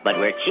pretty, but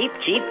we're cheap,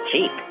 cheap,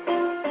 cheap.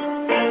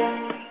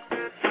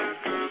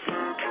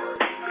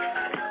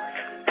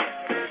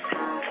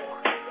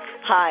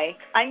 Hi,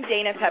 I'm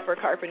Dana Pepper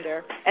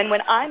Carpenter, and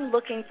when I'm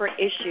looking for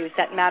issues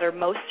that matter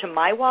most to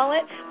my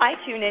wallet, I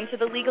tune into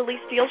the Legally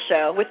Steel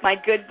Show with my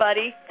good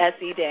buddy,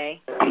 S.E. Day.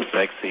 I'm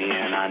sexy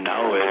and I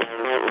know it.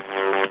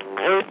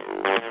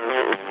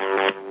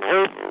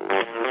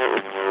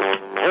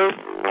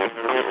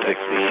 I'm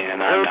sexy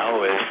and I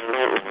know it.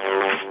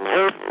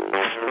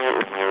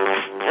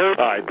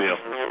 All right, Bill.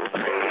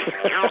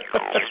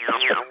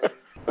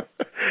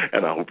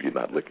 And I hope you're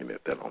not looking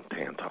at that on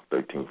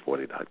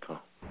TanTalk1340.com.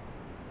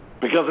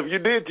 Because if you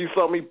did, you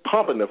saw me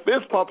pumping, the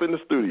fist pump in the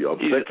studio. I'm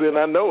sexy and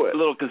I know it. A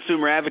little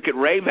consumer advocate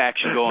rave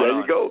action going on.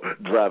 There you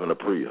go, driving a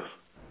Prius.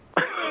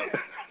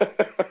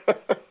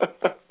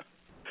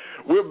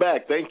 We're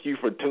back. Thank you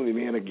for tuning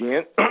in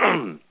again.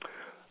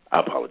 I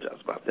apologize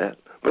about that.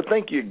 But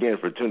thank you again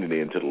for tuning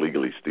in to the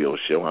Legally Steel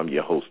Show. I'm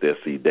your host,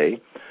 S.C.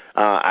 Day.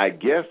 I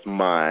guess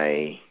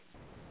my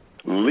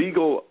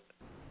legal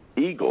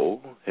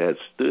Eagle has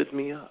stood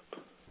me up.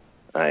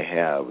 I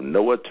have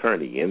no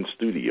attorney in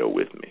studio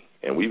with me,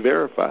 and we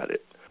verified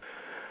it.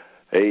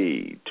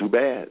 Hey, too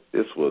bad.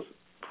 This was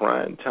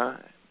prime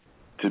time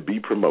to be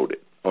promoted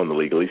on the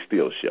Legally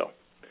Steel Show.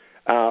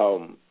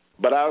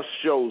 But our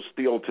show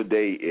still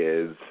today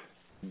is,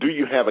 do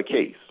you have a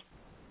case?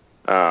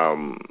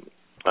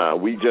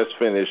 We just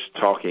finished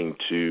talking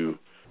to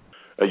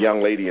a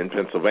young lady in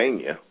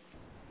Pennsylvania,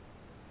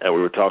 and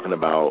we were talking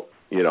about,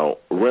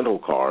 rental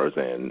cars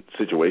and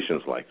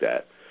situations like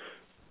that.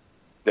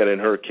 That in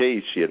her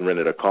case, she had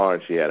rented a car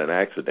and she had an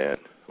accident,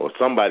 or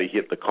somebody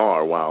hit the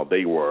car while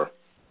they were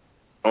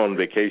on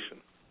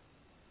vacation.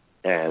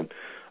 And,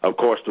 of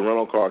course, the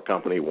rental car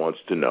company wants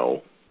to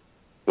know,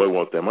 they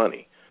want their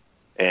money.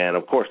 And,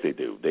 of course, they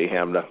do. They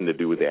have nothing to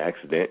do with the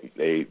accident.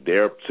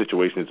 Their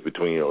situation is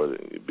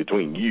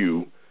between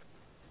you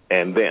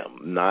and them,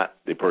 not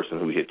the person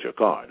who hit your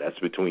car. That's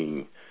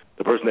between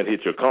the person that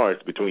hit your car.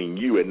 It's between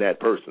you and that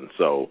person.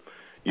 So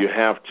you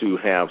have to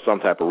have some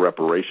type of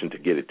reparation to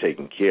get it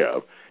taken care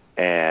of.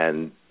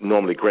 And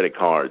normally credit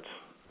cards,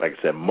 like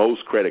I said,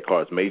 most credit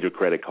cards, major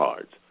credit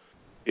cards,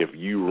 if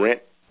you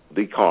rent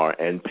the car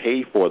and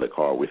pay for the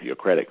car with your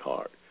credit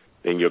card,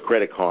 then your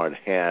credit card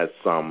has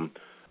some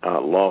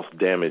loss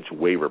damage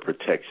waiver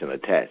protection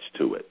attached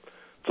to it.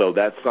 So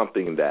that's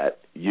something that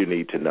you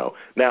need to know.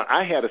 Now,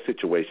 I had a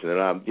situation, and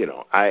I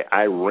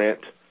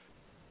rent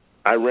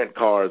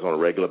cars on a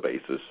regular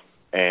basis,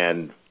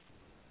 and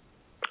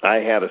I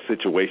had a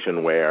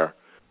situation where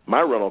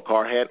my rental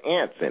car had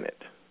ants in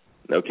it.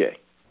 Okay,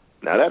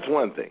 now that's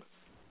one thing.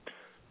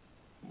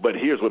 But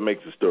here's what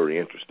makes the story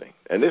interesting.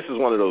 And this is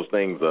one of those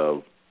things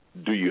of,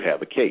 do you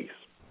have a case?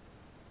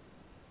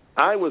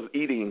 I was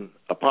eating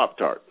a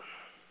Pop-Tart,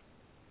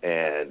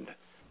 and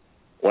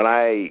when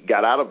I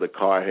got out of the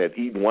car, I had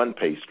eaten one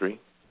pastry,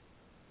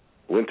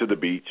 went to the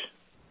beach,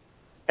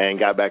 and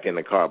got back in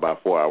the car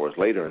about 4 hours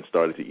later and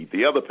started to eat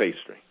the other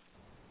pastry.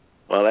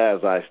 Well,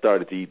 as I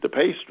started to eat the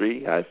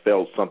pastry, I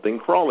felt something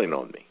crawling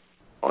on me,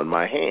 on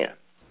my hand.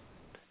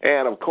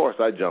 And, of course,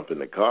 I jump in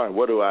the car.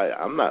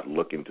 I'm not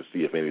looking to see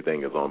if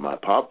anything is on my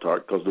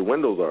Pop-Tart because the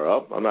windows are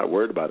up. I'm not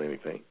worried about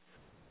anything.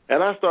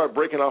 And I start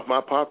breaking off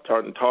my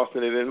Pop-Tart and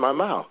tossing it in my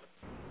mouth.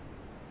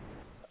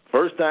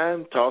 First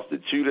time, tossed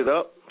it, chewed it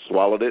up,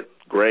 swallowed it.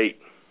 Great.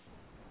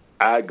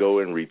 I go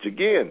and reach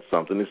again.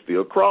 Something is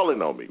still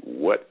crawling on me.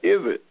 What is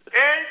it?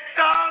 It's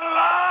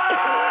alive!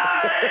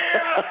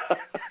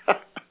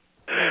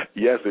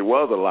 Yes, it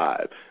was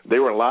alive. They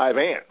were live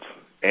ants,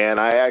 and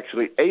I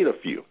actually ate a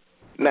few.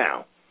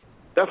 Now,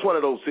 that's one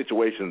of those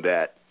situations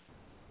that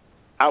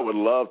I would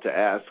love to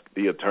ask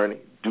the attorney,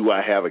 do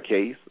I have a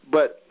case?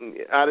 But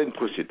I didn't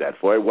push it that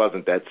far. It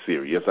wasn't that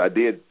serious. I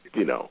did,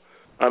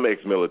 I'm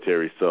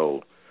ex-military,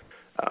 so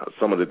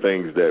some of the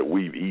things that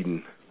we've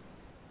eaten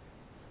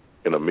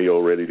in a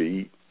meal ready to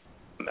eat,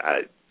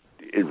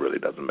 it really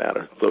doesn't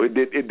matter. So it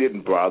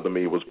didn't bother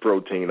me. It was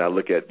protein. I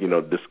look at,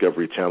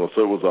 Discovery Channel,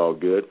 so it was all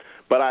good.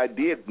 But I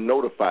did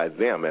notify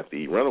them at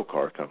the rental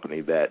car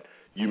company that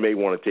you may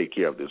want to take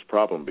care of this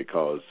problem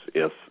because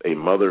if a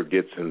mother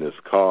gets in this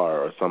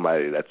car or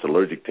somebody that's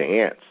allergic to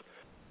ants,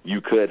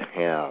 you could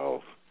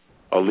have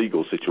a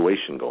legal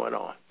situation going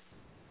on.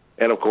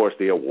 And, of course,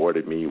 they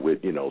awarded me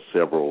with,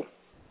 several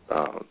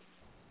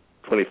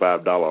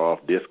 $25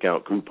 off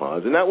discount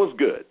coupons, and that was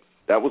good.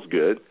 That was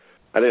good.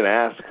 I didn't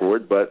ask for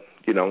it, but,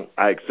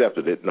 I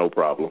accepted it, no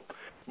problem.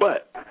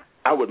 But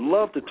I would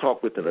love to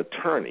talk with an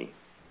attorney.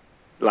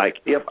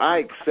 Like, if I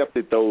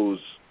accepted those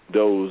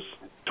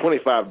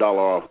 $25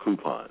 off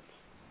coupons,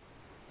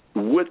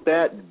 would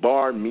that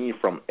bar me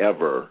from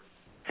ever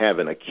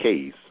having a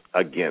case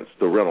against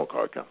the rental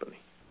car company?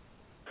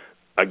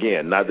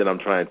 Again, not that I'm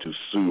trying to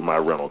sue my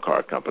rental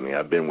car company.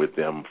 I've been with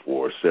them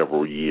for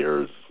several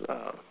years,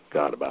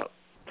 about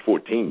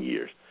 14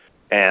 years.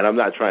 And I'm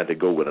not trying to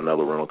go with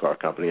another rental car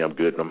company. I'm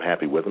good and I'm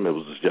happy with them. It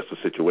was just a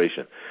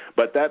situation.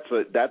 But that's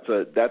an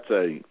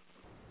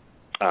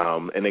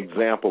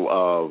example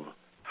of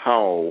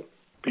how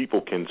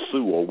people can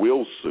sue or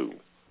will sue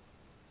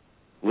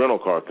rental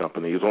car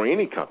companies or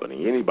any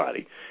company,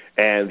 anybody.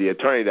 And the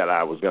attorney that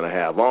I was going to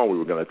have on, we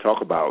were going to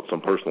talk about some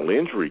personal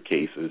injury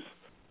cases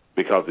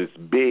because it's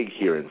big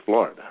here in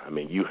Florida. I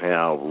mean, you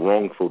have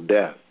wrongful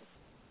death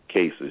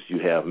cases. You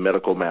have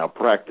medical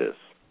malpractice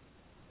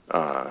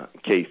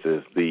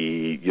cases,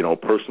 the,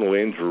 personal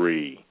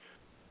injury,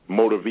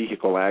 motor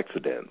vehicle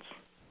accidents.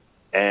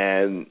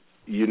 And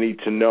you need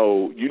to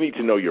know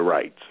your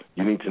rights.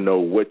 You need to know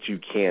what you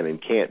can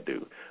and can't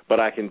do. But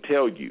I can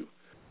tell you,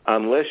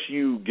 unless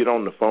you get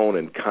on the phone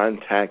and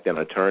contact an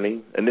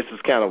attorney, and this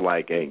is kind of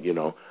like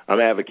I'm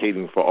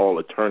advocating for all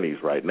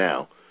attorneys right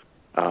now,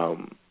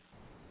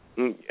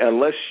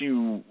 unless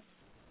you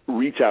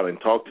reach out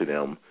and talk to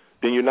them,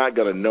 then you're not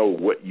going to know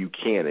what you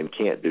can and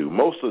can't do.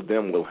 Most of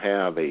them will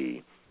have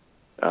a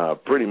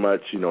pretty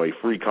much, a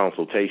free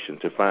consultation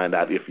to find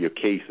out if your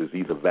case is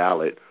either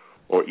valid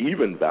or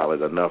even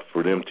valid enough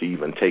for them to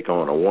even take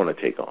on or want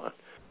to take on.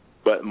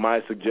 But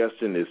my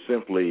suggestion is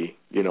simply,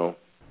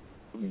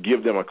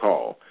 give them a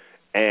call.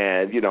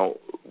 And,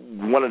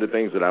 one of the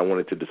things that I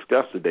wanted to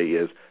discuss today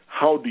is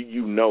how do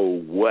you know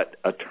what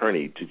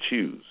attorney to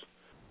choose?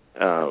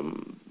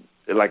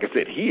 Like I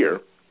said, here,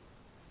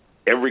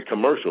 every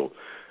commercial,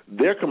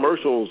 their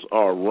commercials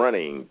are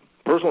running,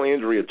 personal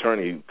injury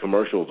attorney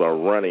commercials are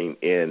running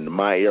in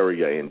my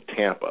area in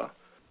Tampa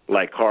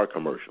like car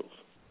commercials.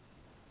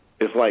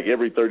 It's like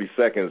every 30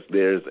 seconds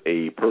there's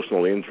a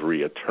personal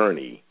injury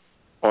attorney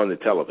on the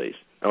television.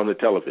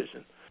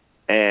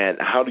 And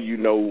how do you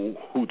know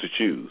who to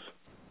choose?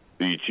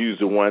 Do you choose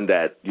the one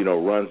that,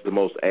 runs the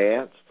most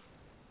ads?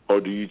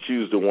 Or do you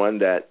choose the one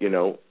that,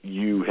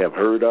 you have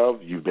heard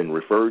of, you've been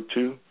referred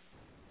to?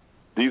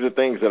 These are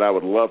things that I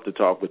would love to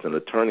talk with an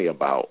attorney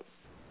about.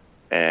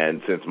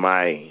 And since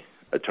my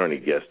attorney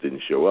guest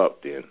didn't show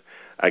up, then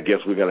I guess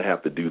we're going to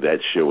have to do that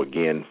show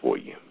again for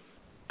you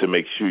to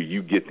make sure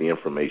you get the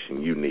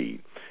information you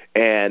need.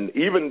 And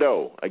even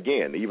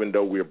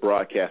though we're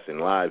broadcasting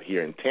live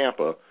here in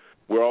Tampa,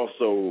 we're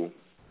also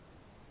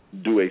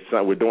doing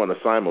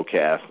a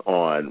simulcast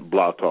on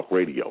Blog Talk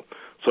Radio.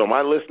 So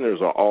my listeners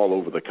are all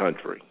over the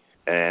country,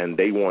 and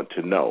they want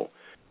to know.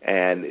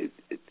 And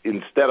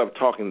instead of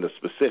talking the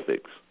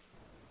specifics,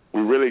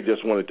 we really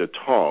just wanted to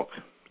talk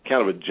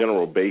kind of a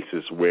general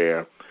basis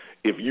where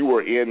if you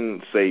were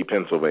in, say,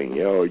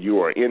 Pennsylvania or you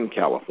are in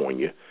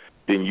California,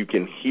 then you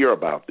can hear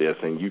about this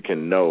and you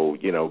can know,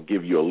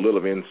 give you a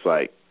little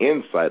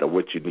insight of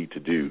what you need to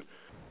do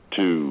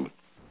to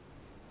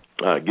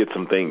get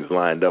some things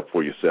lined up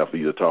for yourself,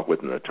 either talk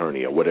with an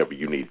attorney or whatever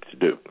you need to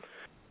do.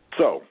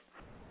 So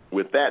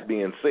with that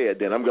being said,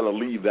 then I'm going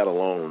to leave that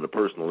alone on the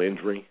personal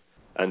injury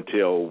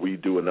until we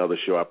do another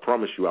show. I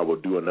promise you I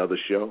will do another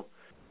show,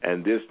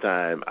 and this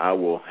time I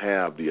will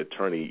have the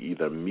attorney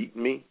either meet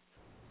me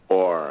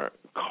or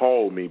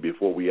call me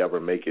before we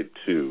ever make it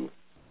to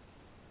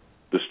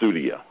the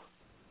studio.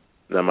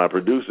 Now, my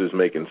producer's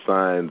making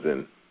signs,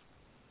 and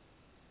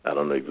I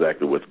don't know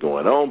exactly what's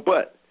going on,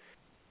 but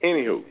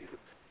anywho,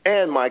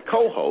 and my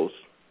co-host,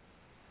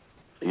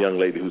 a young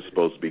lady who's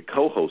supposed to be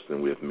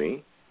co-hosting with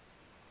me,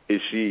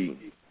 is she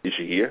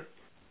here?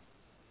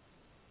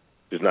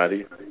 She's not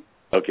here?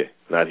 Okay,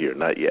 not here,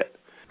 not yet.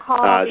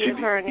 She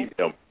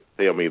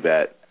tell me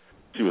that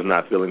she was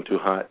not feeling too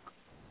hot,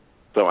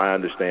 so I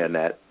understand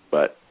that,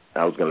 but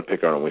I was going to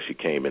pick her on when she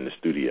came in the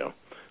studio.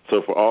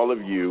 So for all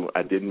of you,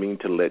 I didn't mean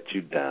to let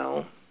you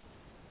down.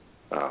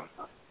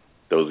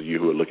 Those of you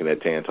who are looking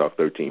at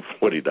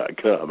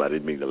TanTalk1340.com, I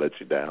didn't mean to let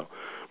you down.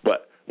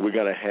 But we're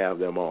going to have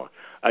them on.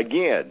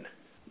 Again,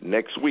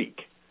 next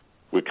week,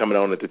 we're coming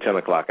on at the 10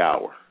 o'clock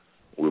hour.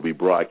 We'll be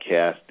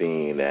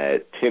broadcasting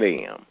at 10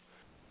 a.m.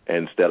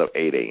 instead of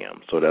 8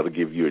 a.m. So that'll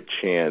give you a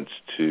chance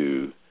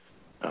to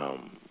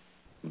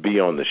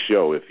be on the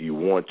show if you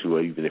want to,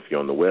 or even if you're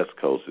on the West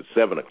Coast. It's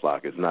 7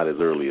 o'clock. It's not as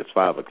early as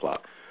 5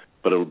 o'clock,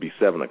 but it will be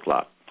 7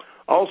 o'clock.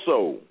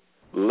 Also,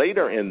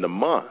 later in the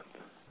month,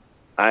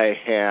 I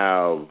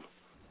have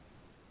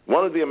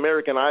one of the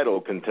American Idol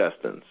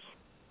contestants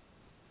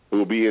who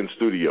will be in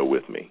studio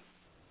with me.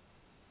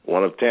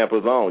 One of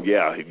Tampa's own.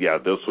 Yeah,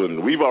 this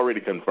one we've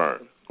already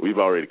confirmed.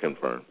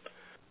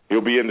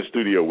 He'll be in the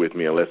studio with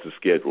me unless the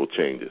schedule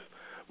changes.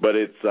 But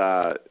it's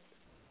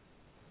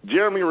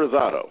Jeremy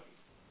Rosado.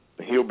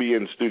 He'll be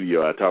in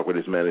studio. I talk with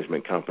his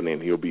management company,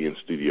 and he'll be in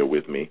studio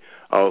with me.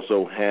 I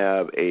also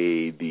have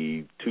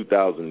the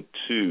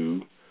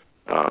 2002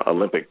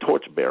 Olympic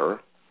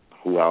torchbearer,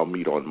 who I'll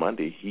meet on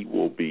Monday. He's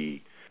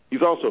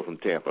also from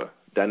Tampa,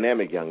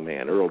 dynamic young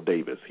man, Earl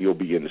Davis. He'll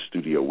be in the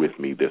studio with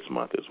me this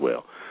month as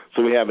well.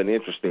 So we have an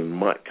interesting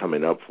month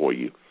coming up for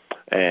you.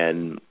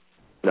 And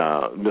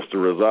Mr.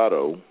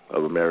 Rosado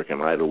of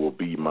American Idol will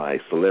be my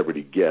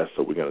celebrity guest,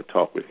 so we're going to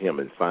talk with him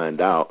and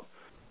find out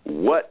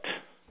what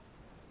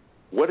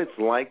it's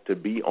like to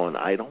be on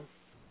Idol,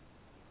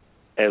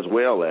 as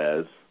well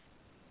as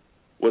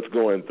what's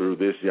going through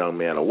this young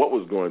man, or what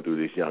was going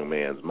through this young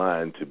man's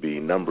mind to be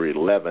number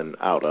 11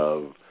 out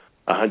of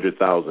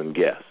 100,000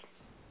 guests.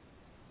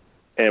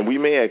 And we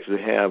may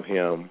actually have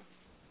him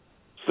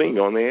sing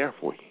on the air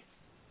for you.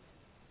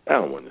 I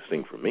don't want to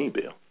sing for me,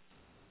 Bill.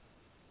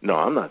 No,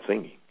 I'm not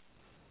singing.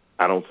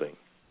 I don't sing.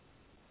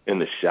 In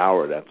the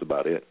shower, that's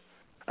about it.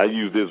 I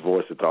use this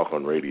voice to talk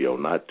on radio,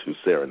 not to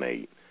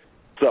serenade.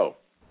 So,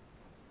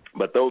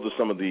 but those are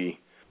some of the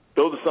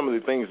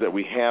things that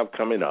we have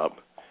coming up.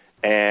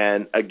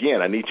 And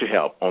again, I need your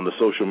help on the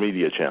social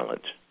media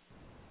challenge.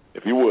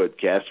 If you would,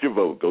 cast your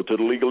vote. Go to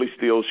the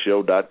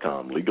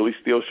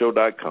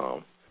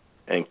LegallySteelShow.com,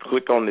 and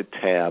click on the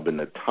tab in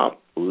the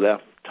top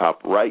left,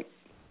 top right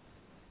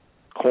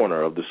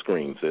corner of the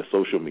screen. It says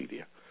social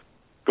media.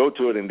 Go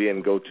to it and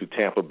then go to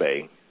Tampa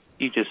Bay.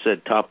 You just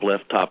said top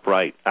left, top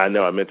right. I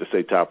know. I meant to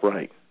say top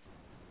right.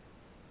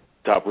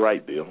 Top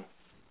right, Bill.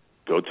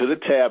 Go to the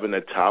tab in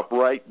the top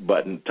right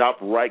button, top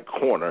right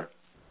corner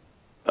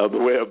of the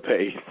web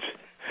page,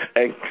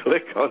 and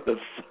click on the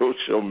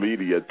social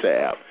media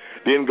tab.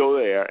 Then go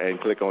there and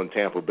click on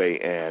Tampa Bay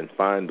and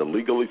find the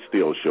Legally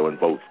Steel Show and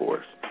vote for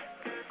us.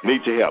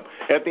 Need your help.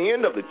 At the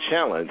end of the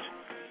challenge,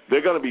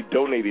 they're going to be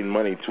donating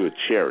money to a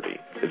charity.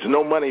 It's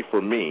no money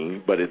for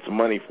me, but it's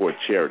money for a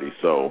charity.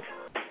 So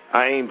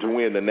I aim to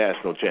win the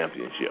national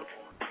championship.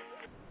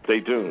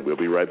 Stay tuned. We'll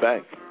be right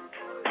back.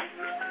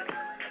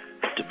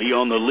 To be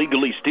on the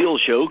Legally Steel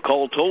Show,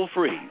 call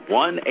toll-free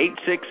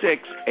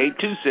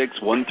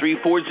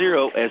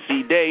 1-866-826-1340.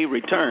 SE Day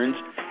returns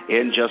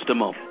in just a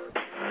moment.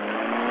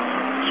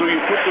 So you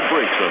put the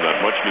brakes on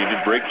that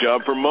much-needed brake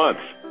job for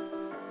months.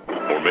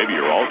 Or maybe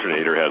your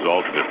alternator has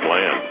alternate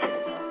plans.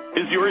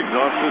 Is your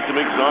exhaust system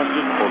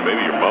exhausted? Or maybe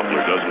your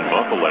muffler doesn't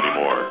muffle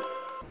anymore.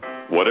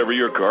 Whatever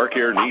your car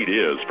care need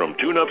is, from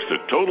tune-ups to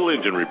total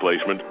engine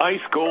replacement,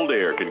 Ice Cold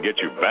Air can get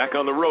you back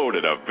on the road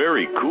at a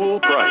very cool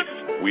price.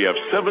 We have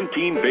 17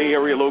 Bay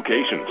Area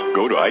locations.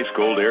 Go to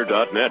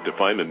icecoldair.net to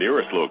find the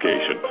nearest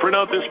location. Print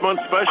out this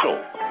month's special.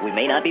 We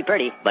may not be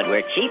pretty, but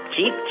we're cheap,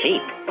 cheap,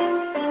 cheap.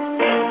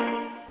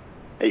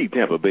 Hey,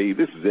 Tampa Bay,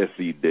 this is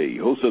S.C. Day,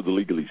 host of the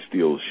Legally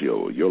Steel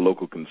Show, your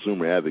local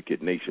consumer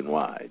advocate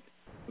nationwide.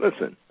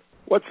 Listen,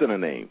 what's in a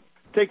name?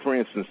 Take, for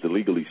instance, the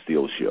Legally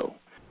Steel Show.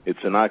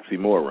 It's an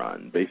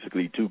oxymoron,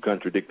 basically two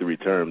contradictory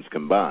terms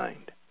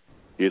combined.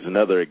 Here's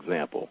another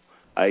example,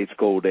 Ice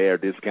Cold Air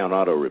Discount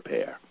Auto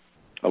Repair.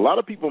 A lot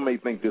of people may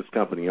think this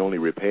company only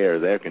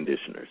repairs air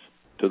conditioners.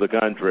 To the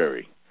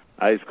contrary,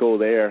 Ice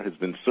Cold Air has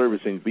been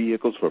servicing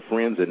vehicles for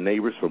friends and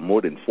neighbors for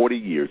more than 40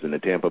 years in the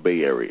Tampa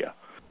Bay area.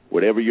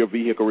 Whatever your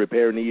vehicle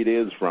repair need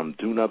is, from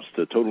tune-ups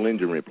to total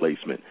engine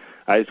replacement,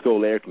 Ice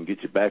Cold Air can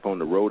get you back on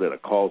the road at a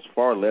cost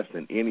far less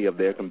than any of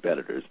their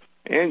competitors.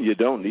 And you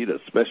don't need a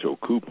special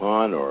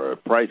coupon or a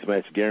price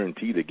match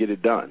guarantee to get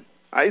it done.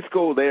 Ice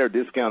Cold Air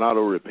Discount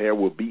Auto Repair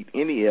will beat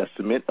any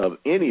estimate of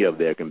any of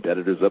their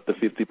competitors up to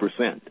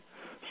 50%.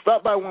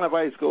 Stop by one of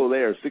Ice Cold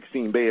Air's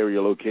 16 Bay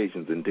Area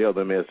locations and tell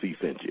them SC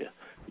sent you.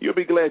 You'll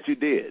be glad you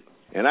did,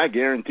 and I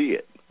guarantee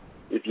it.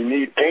 If you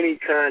need any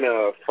kind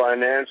of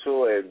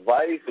financial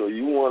advice or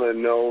you want to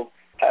know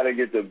how to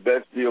get the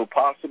best deal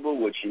possible,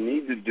 what you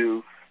need to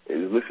do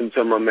is listen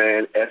to my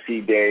man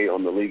S.E. Day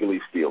on the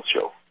Legally Steel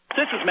Show.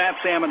 This is Matt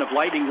Salmon of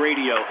Lightning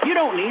Radio. You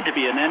don't need to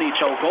be an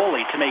NHL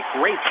goalie to make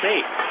great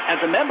saves.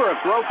 As a member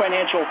of Grow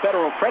Financial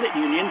Federal Credit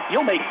Union,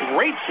 you'll make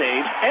great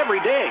saves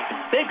every day.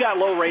 They've got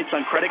low rates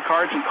on credit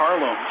cards and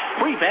car loans,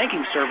 free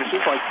banking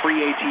services like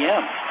free ATM,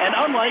 and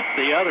unlike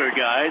the other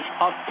guys,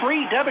 a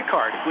free debit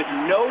card with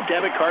no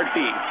debit card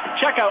fees.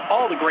 Check out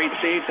all the great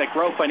saves at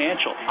Grow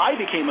Financial. I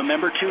became a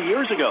member 2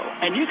 years ago,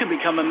 and you can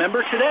become a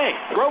member today.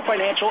 Grow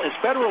Financial is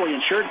federally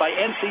insured by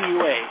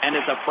NCUA and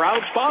is a proud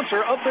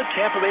sponsor of the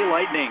Tampa Bay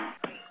Lightning.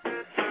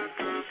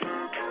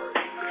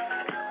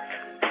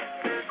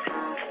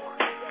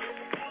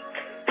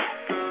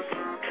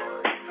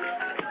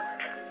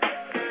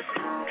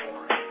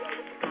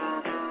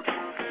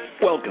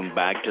 Welcome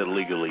back to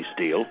Legally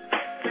Steel.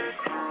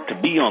 To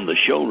be on the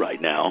show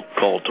right now,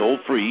 call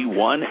toll-free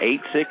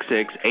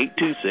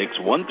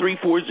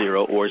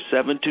 1-866-826-1340 or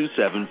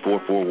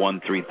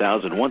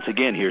 727-441-3000. Once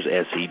again, here's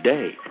S.E.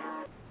 Day.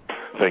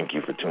 Thank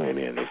you for tuning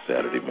in this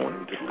Saturday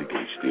morning to the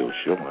Legally Steel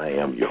Show. I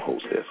am your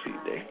host, S.E.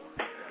 Day.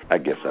 I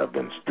guess I've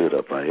been stood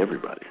up by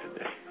everybody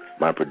today.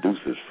 My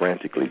producer's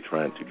frantically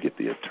trying to get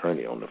the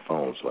attorney on the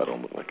phone so I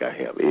don't look like I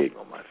have egg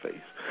on my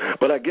face.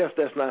 But I guess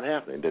that's not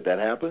happening. Did that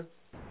happen?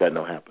 That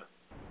don't happen.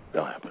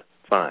 Don't happen.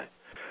 Fine.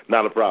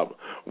 Not a problem.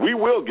 We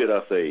will get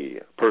us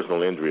a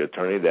personal injury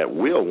attorney that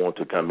will want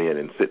to come in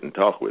and sit and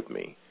talk with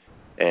me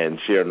and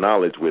share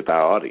knowledge with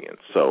our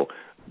audience. So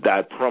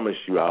I promise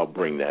you I'll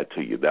bring that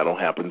to you. That'll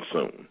happen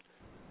soon,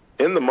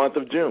 in the month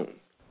of June.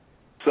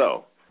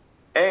 So,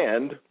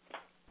 and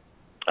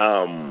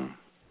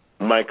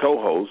my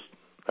co-host,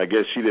 I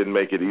guess she didn't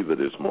make it either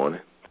this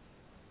morning.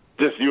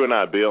 Just you and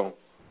I, Bill.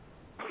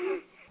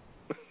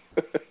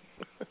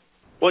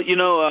 Well, you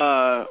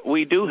know,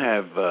 we do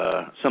have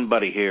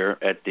somebody here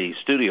at the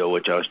studio,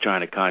 which I was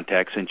trying to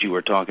contact since you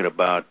were talking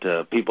about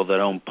people that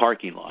own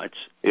parking lots.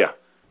 Yeah.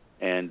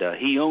 And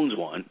he owns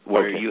one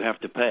where you have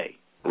to pay.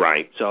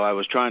 Right. So I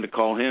was trying to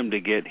call him to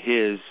get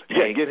his take.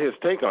 Yeah, get his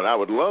take on it. I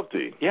would love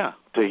to. Yeah.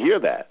 To hear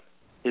that.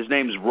 His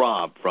name's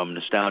Rob from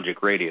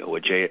Nostalgic Radio,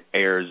 which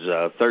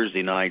airs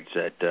Thursday nights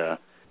at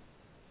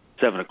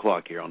 7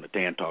 o'clock here on the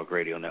Dan Talk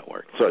Radio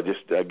Network. So I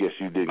guess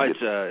you didn't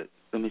get...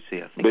 let me see.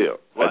 I think Bill,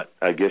 what?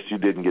 I guess you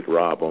didn't get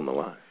Rob on the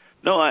line.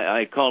 No,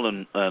 I called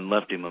him and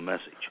left him a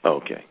message.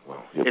 Okay.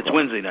 Well, it's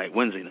Wednesday night.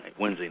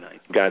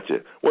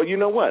 Gotcha. Well, you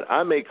know what?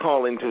 I may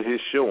call into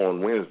his show on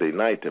Wednesday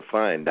night to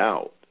find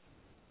out,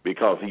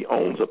 because he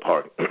owns a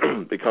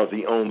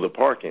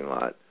parking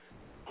lot,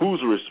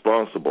 who's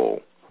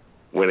responsible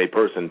when a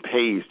person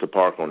pays to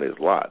park on his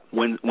lot.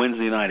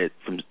 Wednesday night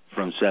from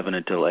 7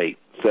 until 8.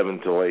 7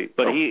 till 8.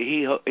 But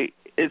he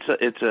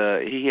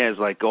has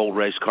like old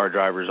race car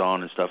drivers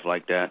on and stuff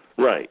like that.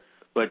 Right.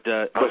 But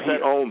he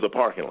owns a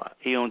parking lot.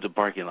 He owns a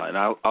parking lot, and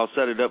I'll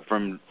set it up for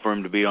him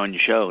to be on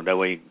your show. That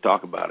way you can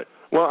talk about it.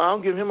 Well, I'll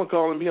give him a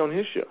call and be on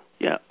his show.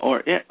 Yeah,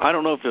 I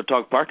don't know if he'll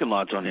talk parking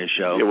lots on his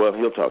show. Yeah, well,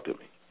 he'll talk to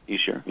me. You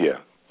sure?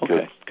 Yeah.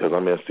 Okay. Because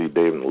I'm S.C.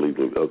 Dave in the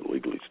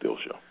Legally Steel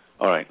Show.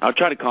 All right. I'll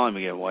try to call him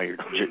again while you're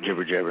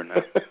jibber-jabbering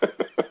now.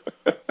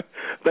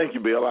 Thank you,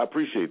 Bill. I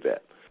appreciate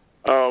that.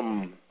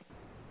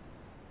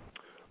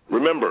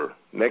 Remember,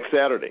 next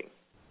Saturday,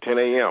 10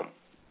 a.m.,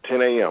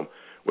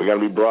 we're going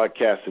to be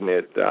broadcasting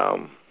it.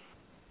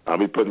 I'll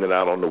be putting it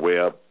out on the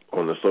web,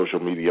 on the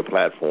social media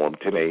platform,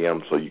 10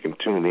 a.m., so you can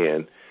tune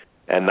in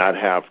and not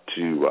have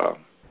to,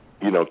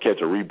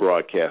 catch a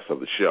rebroadcast of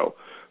the show.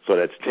 So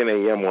that's 10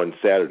 a.m. on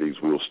Saturdays.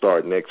 We'll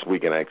start next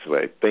week, and actually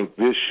I think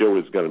this show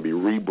is going to be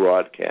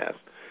rebroadcast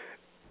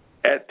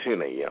at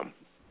 10 a.m.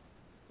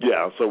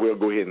 Yeah, so we'll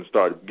go ahead and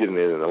start getting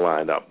it in the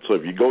lineup. So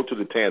if you go to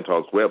the Tan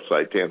Talk's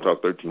website,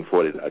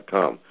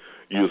 tantalk1340.com,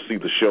 you'll see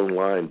the show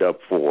lined up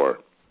for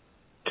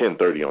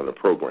 10:30 on the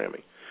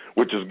programming,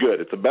 which is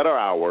good. It's a better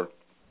hour.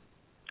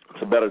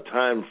 It's a better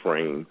time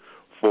frame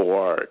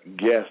for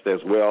guests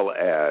as well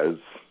as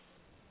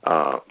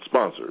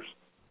sponsors.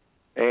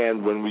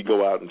 And when we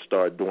go out and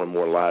start doing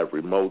more live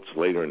remotes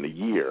later in the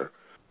year,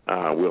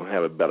 we'll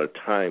have a better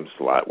time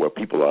slot where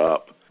people are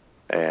up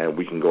and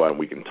we can go out and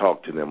we can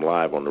talk to them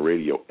live on the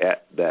radio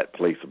at that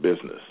place of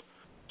business.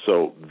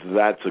 So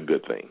that's a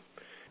good thing.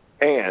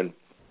 And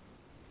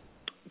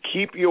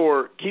keep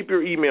your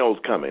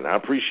emails coming. I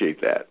appreciate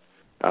that.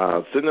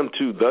 Send them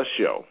to The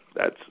Show.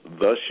 That's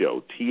The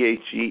Show,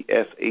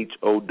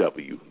 THESHOW,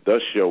 The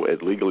Show at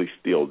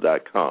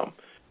legallysteal.com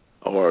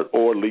or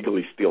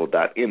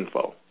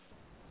legallysteal.info.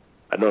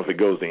 I don't know if it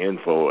goes to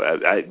info.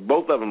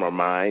 Both of them are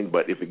mine,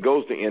 but if it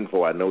goes to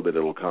info, I know that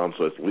it'll come.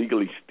 So it's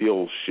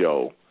The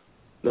Show,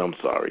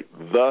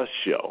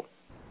 THESHOW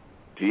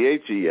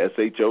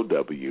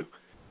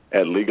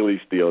at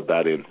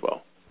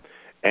legallysteal.info.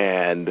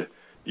 And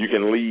you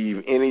can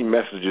leave any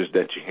messages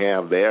that you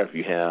have there. If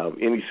you have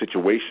any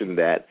situation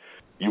that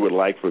you would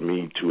like for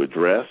me to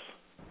address,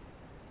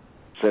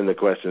 send the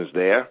questions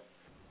there,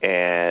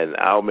 and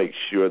I'll make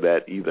sure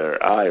that either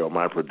I or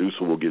my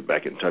producer will get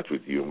back in touch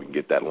with you and we can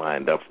get that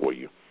lined up for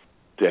you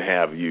to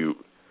have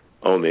you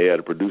on the air.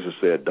 The producer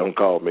said, don't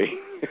call me.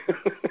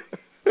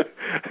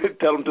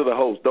 Tell them to the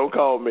host, don't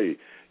call me.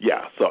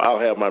 Yeah, so I'll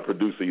have my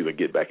producer either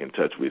get back in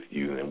touch with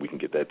you and we can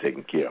get that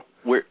taken care of.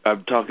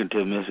 I'm talking to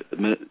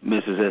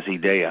Mrs. S.E.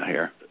 Day out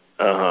here.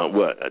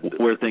 What?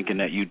 We're thinking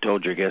that you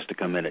told your guest to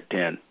come in at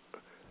 10.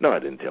 No, I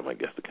didn't tell my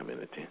guest to come in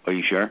at 10. Are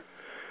you sure?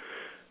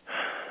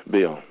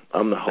 Bill,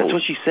 I'm the host. That's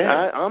what she said.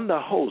 I'm the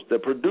host. The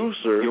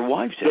producer. Your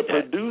wife said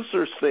that. The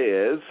producer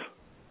says,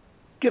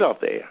 get off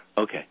the air.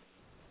 Okay.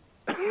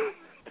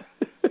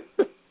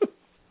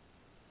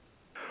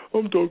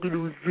 I'm talking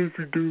to his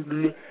sister.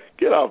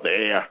 Get off the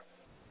air.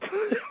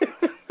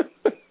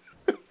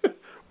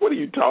 What are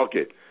you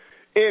talking?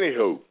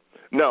 Anywho,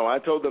 no, I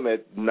told them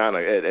at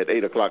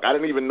 8 o'clock. I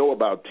didn't even know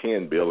about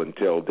 10, Bill,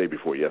 until the day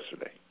before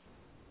yesterday.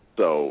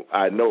 So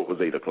I know it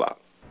was 8 o'clock.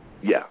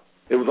 Yeah,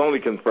 it was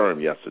only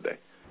confirmed yesterday.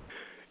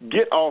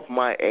 Get off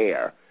my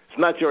air. It's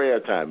not your air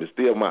time. It's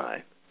still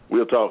mine.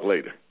 We'll talk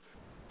later.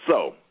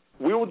 So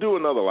we will do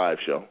another live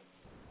show.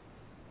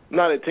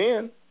 Not at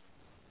 10.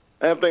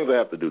 I have things I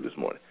have to do this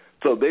morning.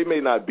 So they may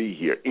not be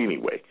here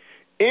anyway.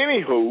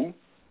 Anywho,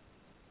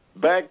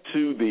 back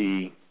to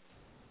the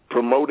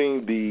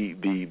promoting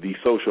the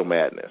social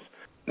madness.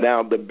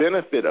 Now, the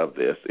benefit of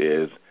this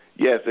is,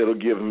 yes, it'll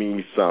give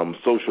me some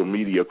social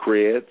media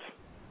creds,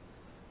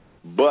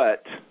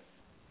 but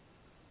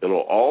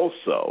it'll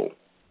also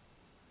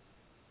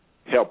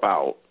help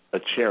out a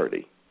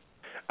charity.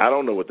 I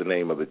don't know what the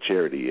name of the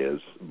charity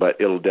is, but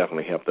it'll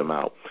definitely help them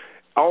out.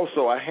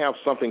 Also, I have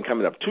something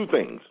coming up, two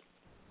things.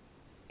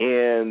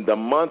 In the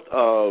month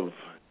of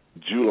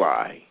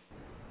July,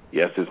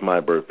 yes, it's my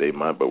birthday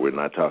month, but we're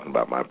not talking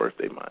about my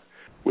birthday month.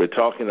 We're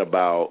talking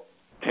about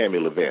Tammy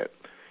Levant.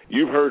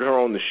 You've heard her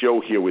on the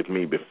show here with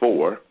me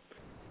before.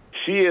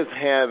 She is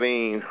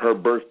having her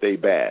birthday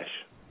bash,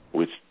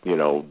 which,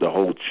 the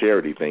whole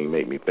charity thing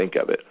made me think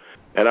of it.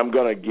 And I'm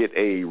going to get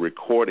a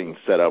recording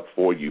set up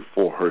for you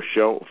for her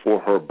show,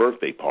 for her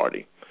birthday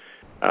party.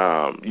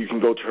 You can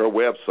go to her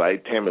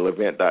website,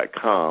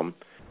 TammyLevant.com,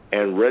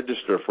 and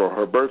register for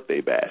her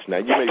birthday bash. Now,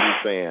 you may be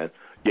saying,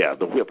 yeah,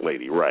 the whip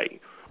lady, right.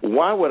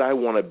 Why would I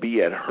want to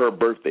be at her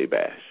birthday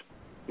bash?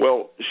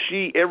 Well,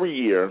 every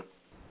year,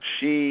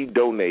 she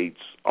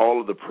donates all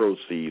of the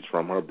proceeds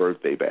from her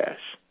birthday bash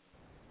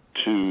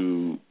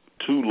to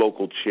two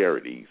local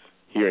charities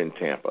here in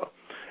Tampa.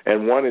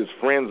 And one is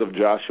Friends of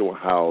Joshua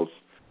House,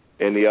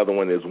 and the other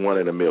one is One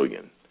in a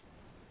Million.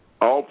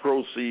 All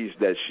proceeds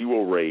that she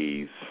will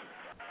raise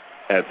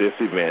at this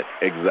event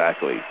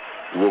exactly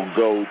will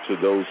go to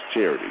those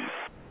charities.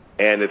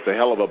 And it's a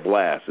hell of a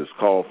blast. It's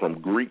called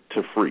From Greek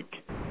to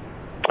Freak.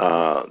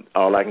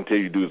 All I can tell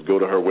you to do is go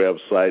to her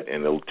website,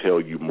 and it'll tell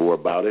you more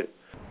about it.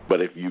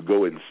 But if you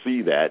go and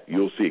see that,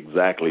 you'll see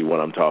exactly what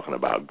I'm talking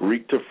about,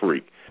 Greek to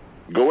Freak.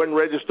 Go and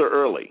register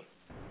early.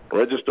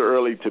 Register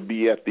early to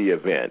be at the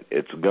event.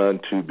 It's going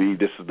to be,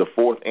 this is the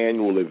 4th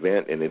annual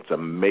event, and it's a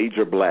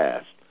major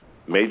blast.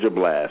 Major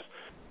blast.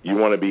 You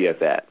want to be at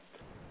that.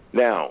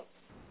 Now,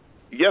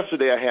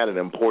 yesterday I had an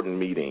important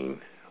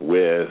meeting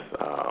with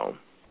a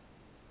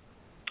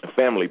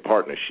family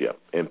partnership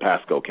in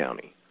Pasco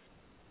County.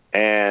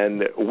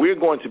 And we're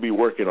going to be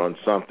working on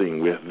something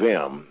with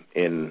them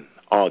in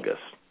August.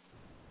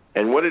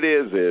 And what it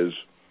is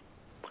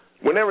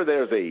whenever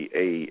there's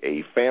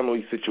a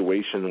family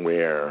situation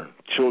where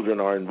children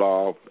are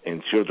involved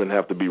and children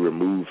have to be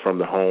removed from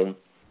the home,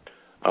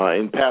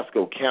 in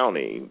Pasco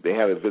County, they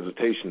have a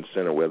visitation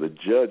center where the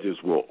judges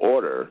will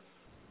order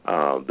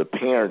the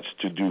parents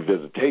to do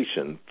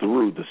visitation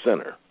through the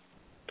center.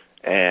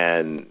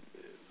 And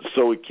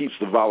so it keeps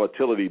the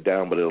volatility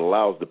down, but it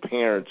allows the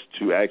parents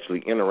to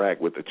actually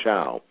interact with the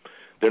child.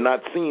 They're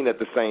not seen at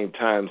the same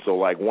time, so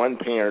like one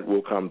parent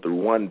will come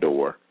through one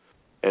door,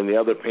 and the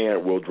other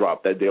parent will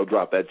they'll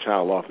drop that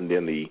child off, and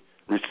then the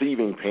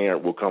receiving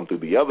parent will come through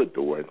the other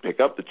door and pick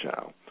up the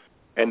child.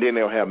 And then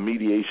they'll have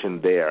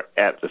mediation there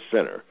at the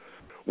center.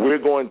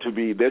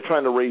 They're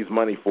trying to raise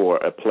money for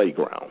a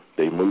playground.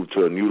 They moved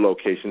to a new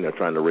location. They're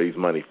trying to raise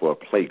money for a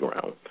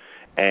playground.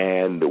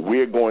 And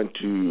we're going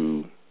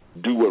to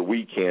do what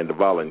we can to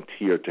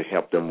volunteer to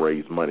help them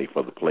raise money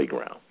for the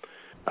playground.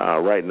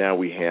 Right now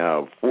we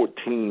have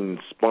 14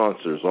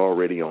 sponsors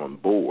already on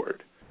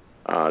board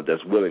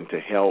that's willing to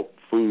help,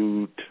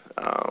 food.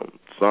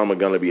 Some are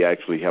going to be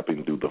actually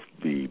helping do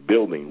the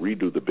building,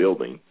 redo the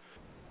building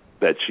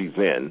that she's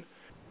in.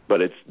 But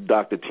it's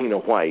Dr. Tina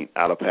White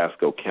out of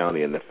Pasco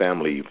County and the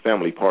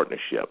Family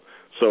Partnership.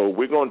 So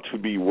we're going to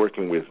be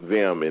working with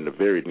them in the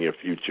very near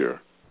future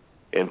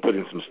and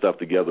putting some stuff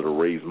together to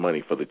raise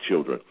money for the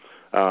children.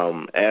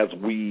 As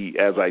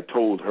I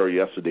told her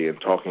yesterday in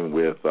talking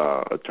with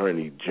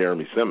Attorney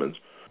Jeremy Simmons,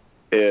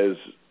 is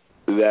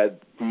that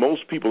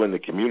most people in the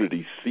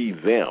community see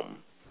the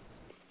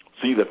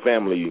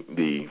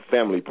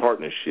family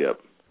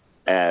partnership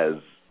as,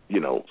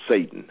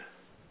 Satan.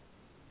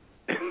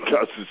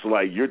 Because it's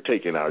like, you're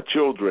taking our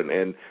children,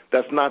 and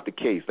that's not the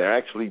case. They're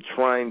actually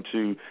trying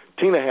to.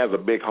 Tina has a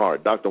big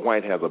heart. Dr.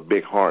 White has a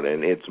big heart,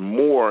 and it's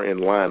more in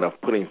line of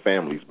putting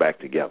families back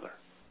together.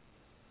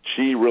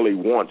 She really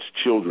wants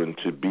children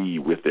to be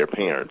with their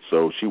parents,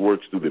 so she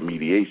works through the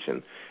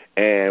mediation.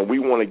 And we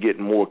want to get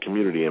more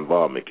community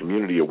involvement,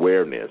 community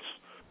awareness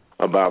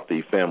about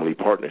the Family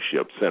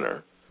Partnership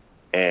Center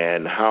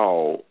and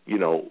how,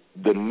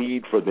 the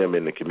need for them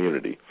in the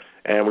community.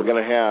 And we're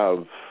going to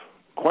have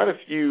quite a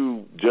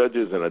few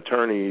judges and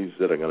attorneys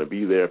that are going to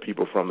be there,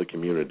 people from the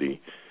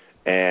community.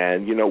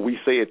 And, we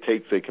say it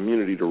takes a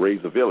community to raise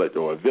a village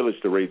or a village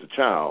to raise a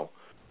child.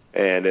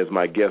 And as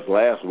my guest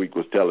last week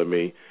was telling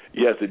me,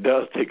 yes, it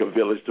does take a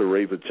village to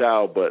raise a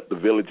child, but the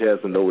village has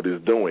to know what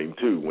it's doing,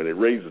 too, when it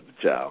raises the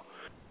child.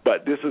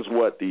 But this is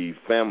what the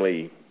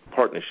Family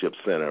Partnership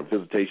Center,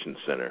 Visitation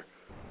Center,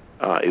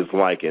 is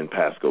like in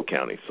Pasco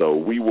County. So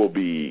we'll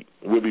be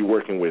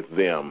working with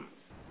them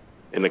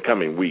in the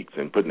coming weeks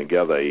and putting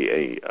together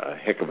a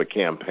heck of a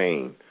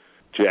campaign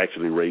to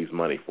actually raise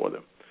money for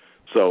them.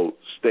 So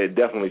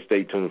definitely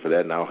stay tuned for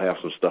that, and I'll have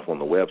some stuff on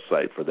the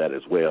website for that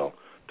as well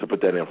to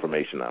put that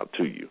information out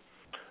to you.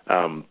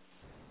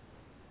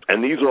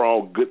 And these are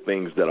all good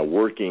things that are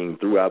working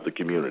throughout the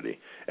community.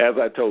 As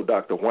I told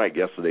Dr. White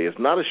yesterday, it's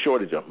not a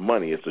shortage of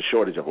money, it's a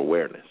shortage of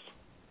awareness.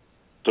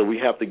 So we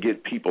have to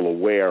get people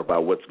aware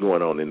about what's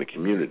going on in the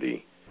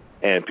community,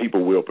 and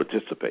people will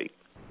participate.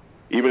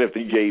 Even if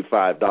they gave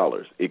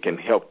 $5, it can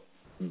help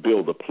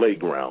build a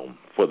playground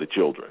for the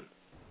children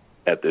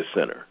at this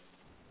center.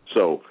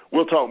 So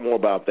we'll talk more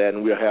about that,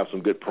 and we'll have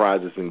some good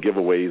prizes and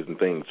giveaways and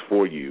things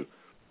for you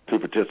to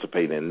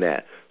participate in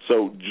that.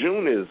 So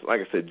June is,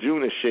 like I said,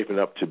 June is shaping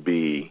up to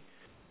be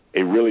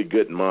a really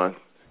good month,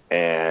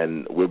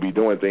 and we'll be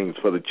doing things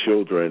for the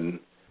children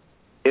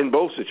in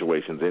both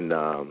situations, in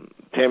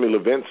Tammy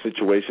Levent's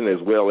situation as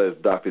well as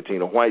Dr.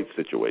 Tina White's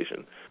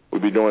situation.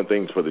 We'll be doing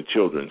things for the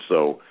children.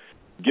 So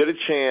get a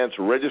chance,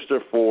 register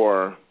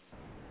for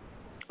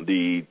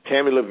the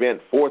Tammy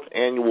Levent 4th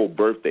Annual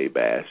Birthday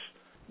Bash,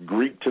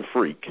 Greek to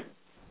Freak.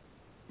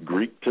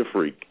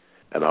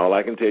 And all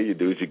I can tell you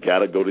is you got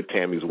to go to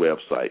Tammy's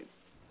website,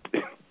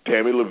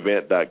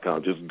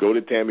 TammyLevent.com. Just go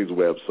to Tammy's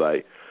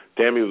website.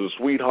 Tammy is a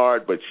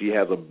sweetheart, but she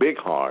has a big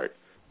heart,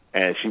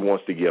 and she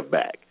wants to give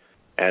back.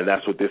 And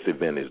that's what this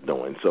event is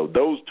doing. So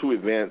those two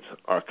events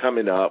are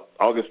coming up,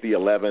 August the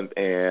 11th,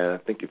 and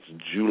I think it's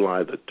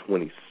July the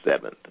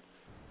 27th.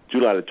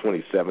 July the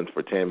 27th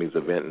for Tammy's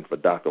event, and for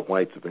Dr.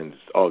 White's event,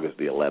 it's August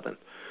the 11th.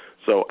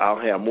 So I'll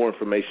have more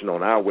information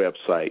on our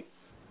website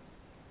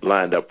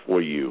lined up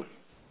for you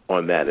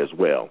on that as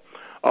well.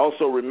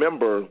 Also,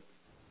 remember,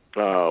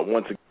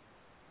 once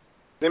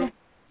again,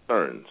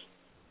 concerns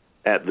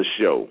at the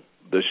show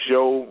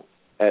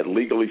at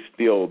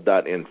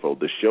legallystill.info,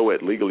 the show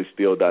at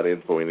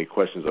legallystill.info, any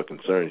questions or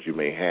concerns you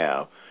may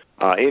have,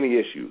 any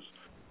issues.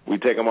 We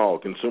take them all,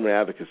 consumer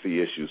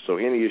advocacy issues. So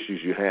any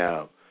issues you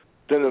have,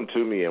 send them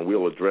to me, and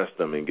we'll address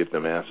them and get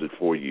them answered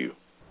for you.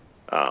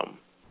 I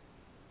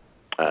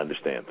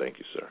understand. Thank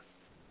you, sir.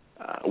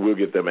 We'll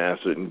get them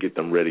answered and get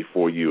them ready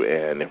for you.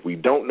 And if we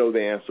don't know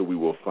the answer, we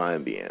will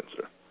find the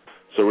answer.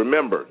 So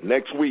remember,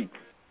 next week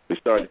we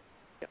start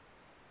at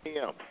 10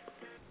 a.m.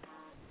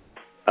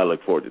 I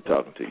look forward to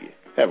talking to you.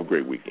 Have a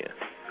great weekend.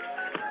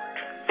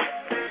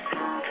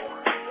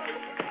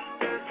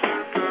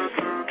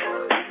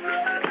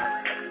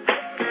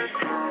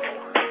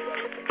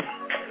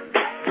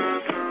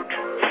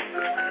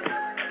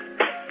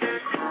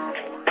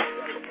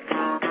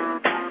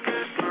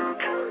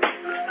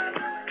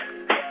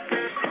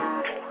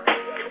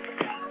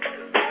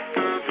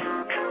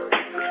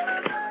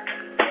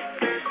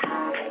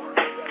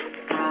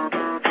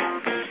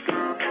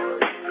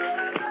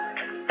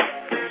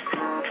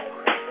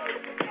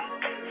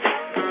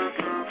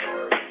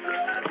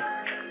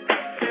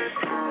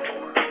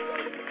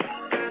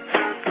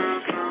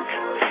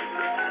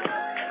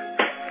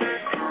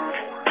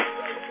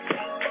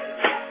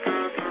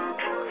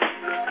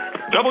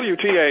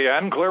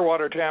 WTAN,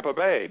 Clearwater, Tampa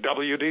Bay.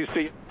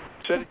 WDC,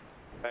 City,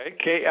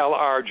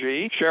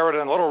 KLRG,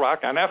 Sheridan, Little Rock,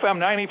 and FM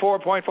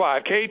 94.5,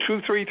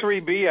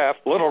 K233BF,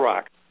 Little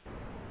Rock.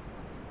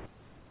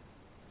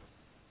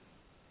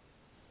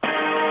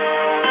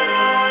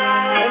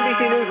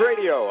 NBC News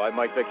Radio, I'm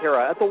Mike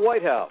Vaquera at the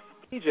White House.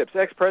 Egypt's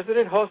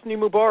ex-president Hosni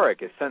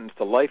Mubarak is sentenced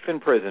to life in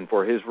prison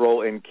for his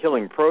role in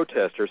killing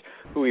protesters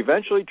who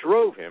eventually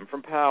drove him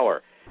from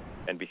power.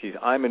 NBC's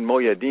Ayman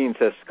Moyadeen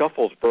says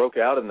scuffles broke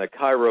out in the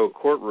Cairo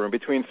courtroom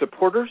between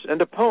supporters and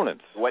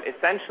opponents. What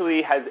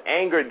essentially has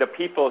angered the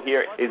people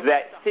here is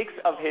that 6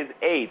 of his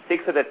aides,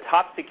 6 of the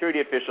top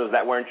security officials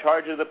that were in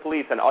charge of the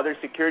police and other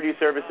security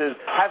services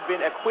have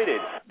been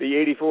acquitted. The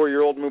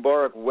 84-year-old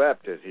Mubarak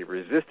wept as he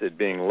resisted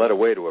being led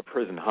away to a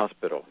prison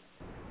hospital.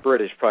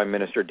 British Prime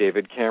Minister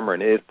David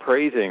Cameron is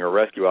praising a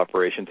rescue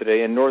operation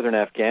today in northern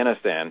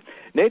Afghanistan.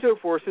 NATO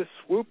forces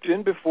swooped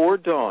in before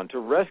dawn to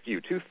rescue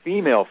 2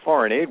 female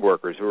foreign aid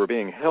workers who were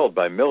being held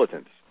by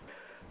militants.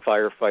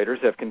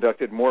 Firefighters have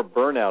conducted more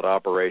burnout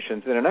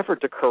operations in an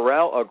effort to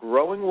corral a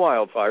growing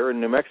wildfire in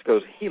New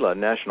Mexico's Gila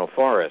National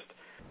Forest.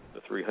 The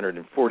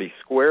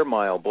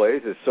 340-square-mile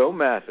blaze is so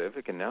massive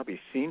it can now be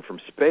seen from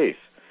space.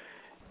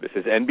 This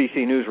is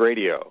NBC News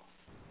Radio.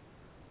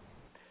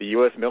 The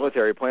U.S.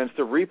 military plans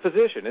to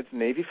reposition its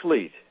Navy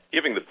fleet.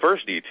 Giving the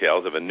first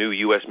details of a new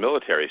U.S.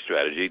 military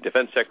strategy,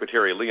 Defense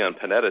Secretary Leon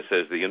Panetta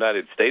says the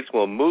United States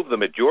will move the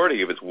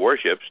majority of its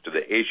warships to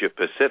the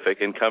Asia-Pacific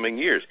in coming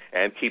years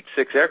and keep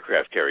 6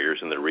 aircraft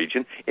carriers in the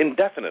region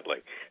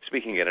indefinitely.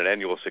 Speaking at an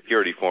annual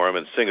security forum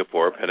in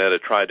Singapore,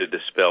 Panetta tried to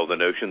dispel the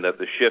notion that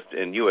the shift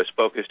in U.S.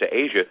 focus to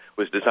Asia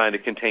was designed to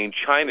contain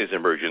China's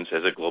emergence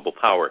as a global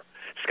power.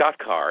 Scott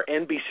Carr,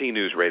 NBC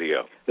News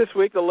Radio. This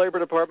week, the Labor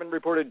Department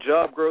reported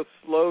job growth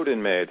slowed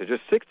in May to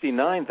just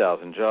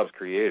 69,000 jobs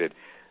created.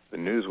 The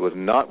news was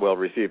not well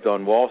received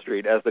on Wall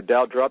Street as the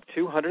Dow dropped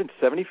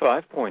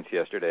 275 points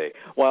yesterday.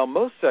 While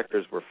most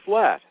sectors were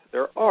flat,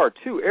 there are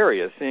 2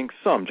 areas seeing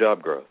some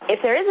job growth.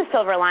 If there is a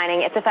silver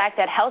lining, it's the fact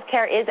that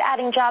healthcare is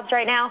adding jobs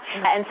right now,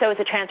 and so is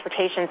the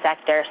transportation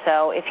sector.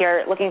 So if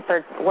you're looking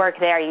for work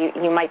there,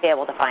 you might be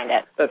able to find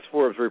it. That's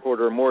Forbes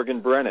reporter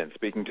Morgan Brennan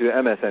speaking to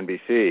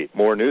MSNBC.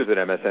 More news at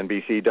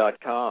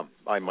MSNBC.com.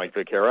 I'm Mike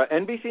Vaquera,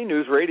 NBC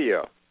News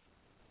Radio.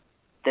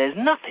 There's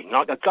nothing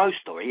like a ghost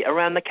story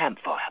around the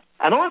campfire,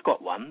 and I've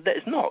got one that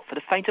is not for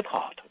the faint of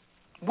heart.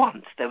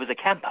 Once there was a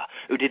camper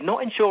who did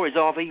not insure his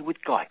RV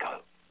with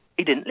Geico.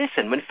 He didn't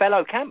listen when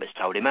fellow campers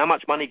told him how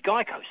much money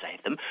Geico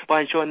saved them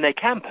by insuring their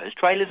campers,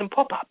 trailers and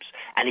pop-ups,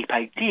 and he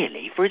paid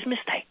dearly for his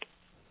mistake.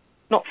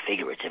 Not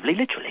figuratively,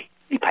 literally.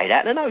 He paid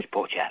out the nose,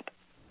 poor chap.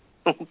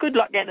 Good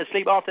luck getting to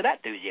sleep after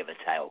that doozy of a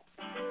tale.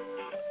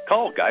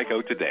 Call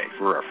Geico today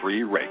for a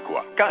free rate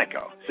quote.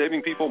 Geico,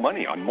 saving people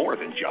money on more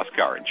than just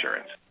car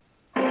insurance.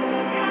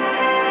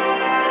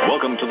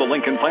 Welcome to the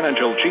Lincoln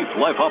Financial Chief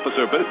Life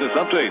Officer Business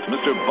Update.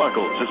 Mr.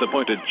 Barkles is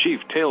appointed Chief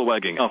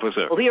Tail-Wagging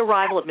Officer. Well, the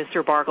arrival of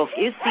Mr. Barkles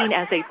is seen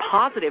as a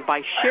positive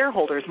by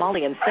shareholders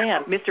Molly and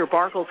Sam. Mr.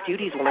 Barkles'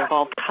 duties will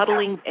involve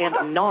cuddling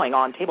and gnawing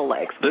on table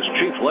legs. This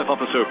Chief Life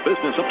Officer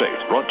Business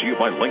Update brought to you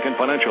by Lincoln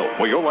Financial,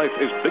 where your life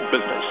is big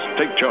business.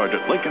 Take charge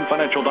at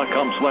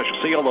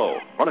lincolnfinancial.com/CLO.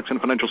 Products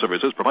and financial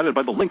services provided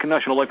by the Lincoln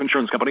National Life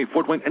Insurance Company,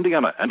 Fort Wayne,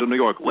 Indiana, and in New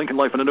York, Lincoln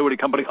Life and Annuity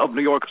Company of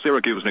New York,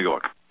 Syracuse, New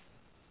York.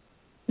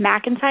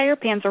 McIntyre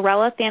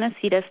Panzarella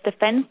Thanacetus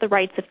defends the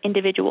rights of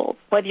individuals.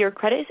 Whether your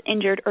credit is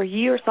injured or you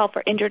yourself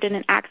are injured in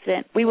an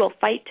accident, we will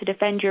fight to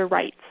defend your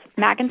rights.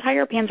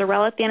 McIntyre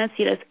Panzarella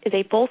Thanacetus is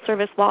a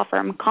full-service law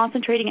firm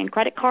concentrating in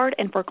credit card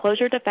and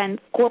foreclosure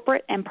defense,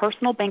 corporate and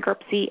personal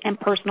bankruptcy, and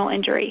personal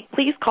injury.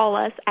 Please call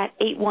us at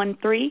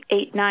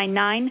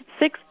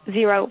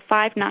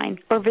 813-899-6059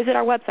 or visit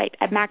our website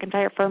at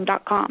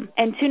McIntyreFirm.com.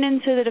 And tune in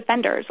to The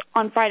Defenders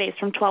on Fridays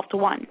from 12 to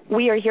 1.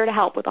 We are here to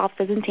help with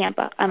offices in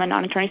Tampa. I'm a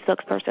non-attorney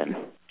spokesperson.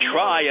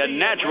 Try a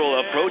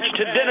natural approach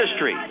to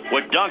dentistry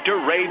with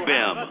Dr. Ray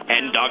Bim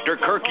and Dr.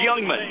 Kirk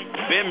Youngman.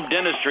 Bim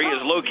Dentistry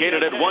is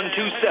located at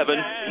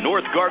 127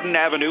 North Garden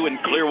Avenue in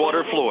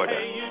Clearwater, Florida.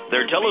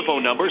 Their telephone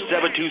number is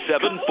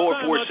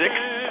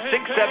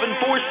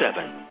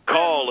 727-446-6747.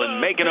 Call and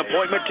make an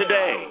appointment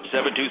today,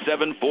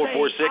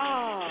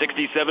 727-446-6747.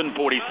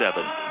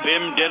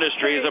 Bim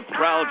Dentistry is a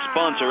proud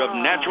sponsor of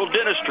Natural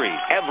Dentistry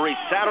every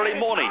Saturday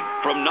morning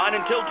from 9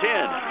 until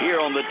 10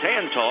 here on the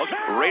Tan Talk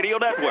Radio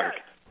Network.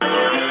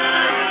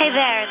 Hey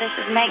there, this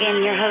is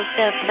Megan, your host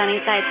of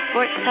Sunnyside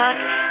Sports Talk,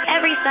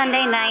 every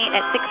Sunday night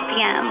at 6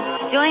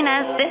 p.m. Join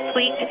us this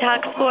week to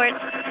talk sports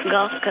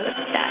Gulf Coast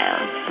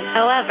style.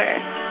 However,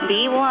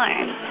 be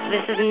warned,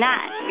 this is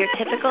not your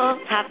typical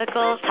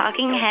topical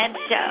talking head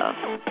show.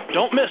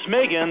 Don't miss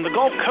Megan, the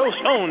Gulf Coast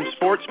owns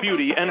Sports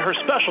Beauty, and her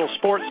special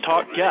Sports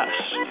Talk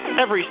guests.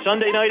 Every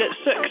Sunday night at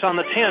 6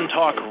 on the Tan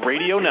Talk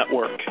Radio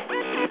Network.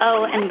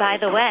 Oh, and by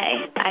the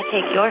way, I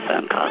take your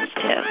phone calls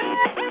too.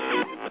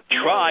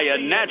 Try a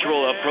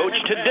natural approach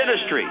to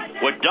dentistry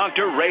with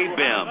Dr. Ray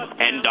Bim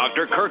and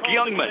Dr. Kirk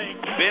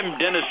Youngman. Bim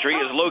Dentistry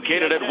is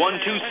located at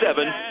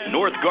 127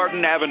 North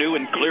Garden Avenue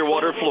in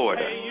Clearwater,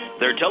 Florida.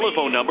 Their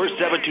telephone number is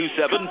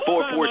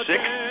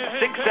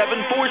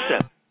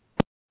 888-938-6747.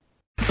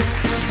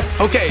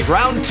 Okay,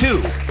 round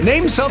 2.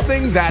 Name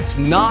something that's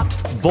not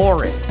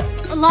boring.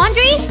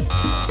 Laundry?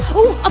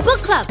 Ooh, a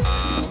book club.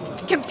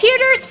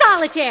 Computer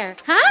solitaire,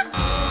 huh?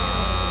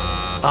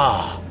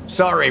 Ah,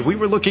 sorry, we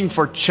were looking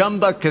for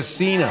Chumba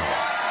Casino.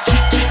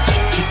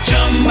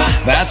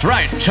 That's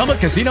right,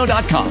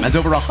 ChumbaCasino.com has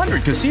over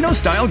 100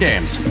 casino-style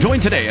games.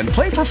 Join today and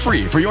play for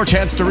free for your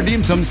chance to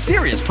redeem some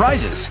serious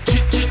prizes.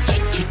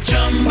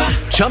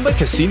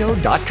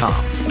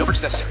 ChumbaCasino.com. No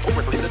purchase necessary. Void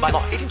where prohibited by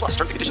law. 18+ terms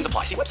and conditions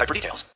apply. See website for details.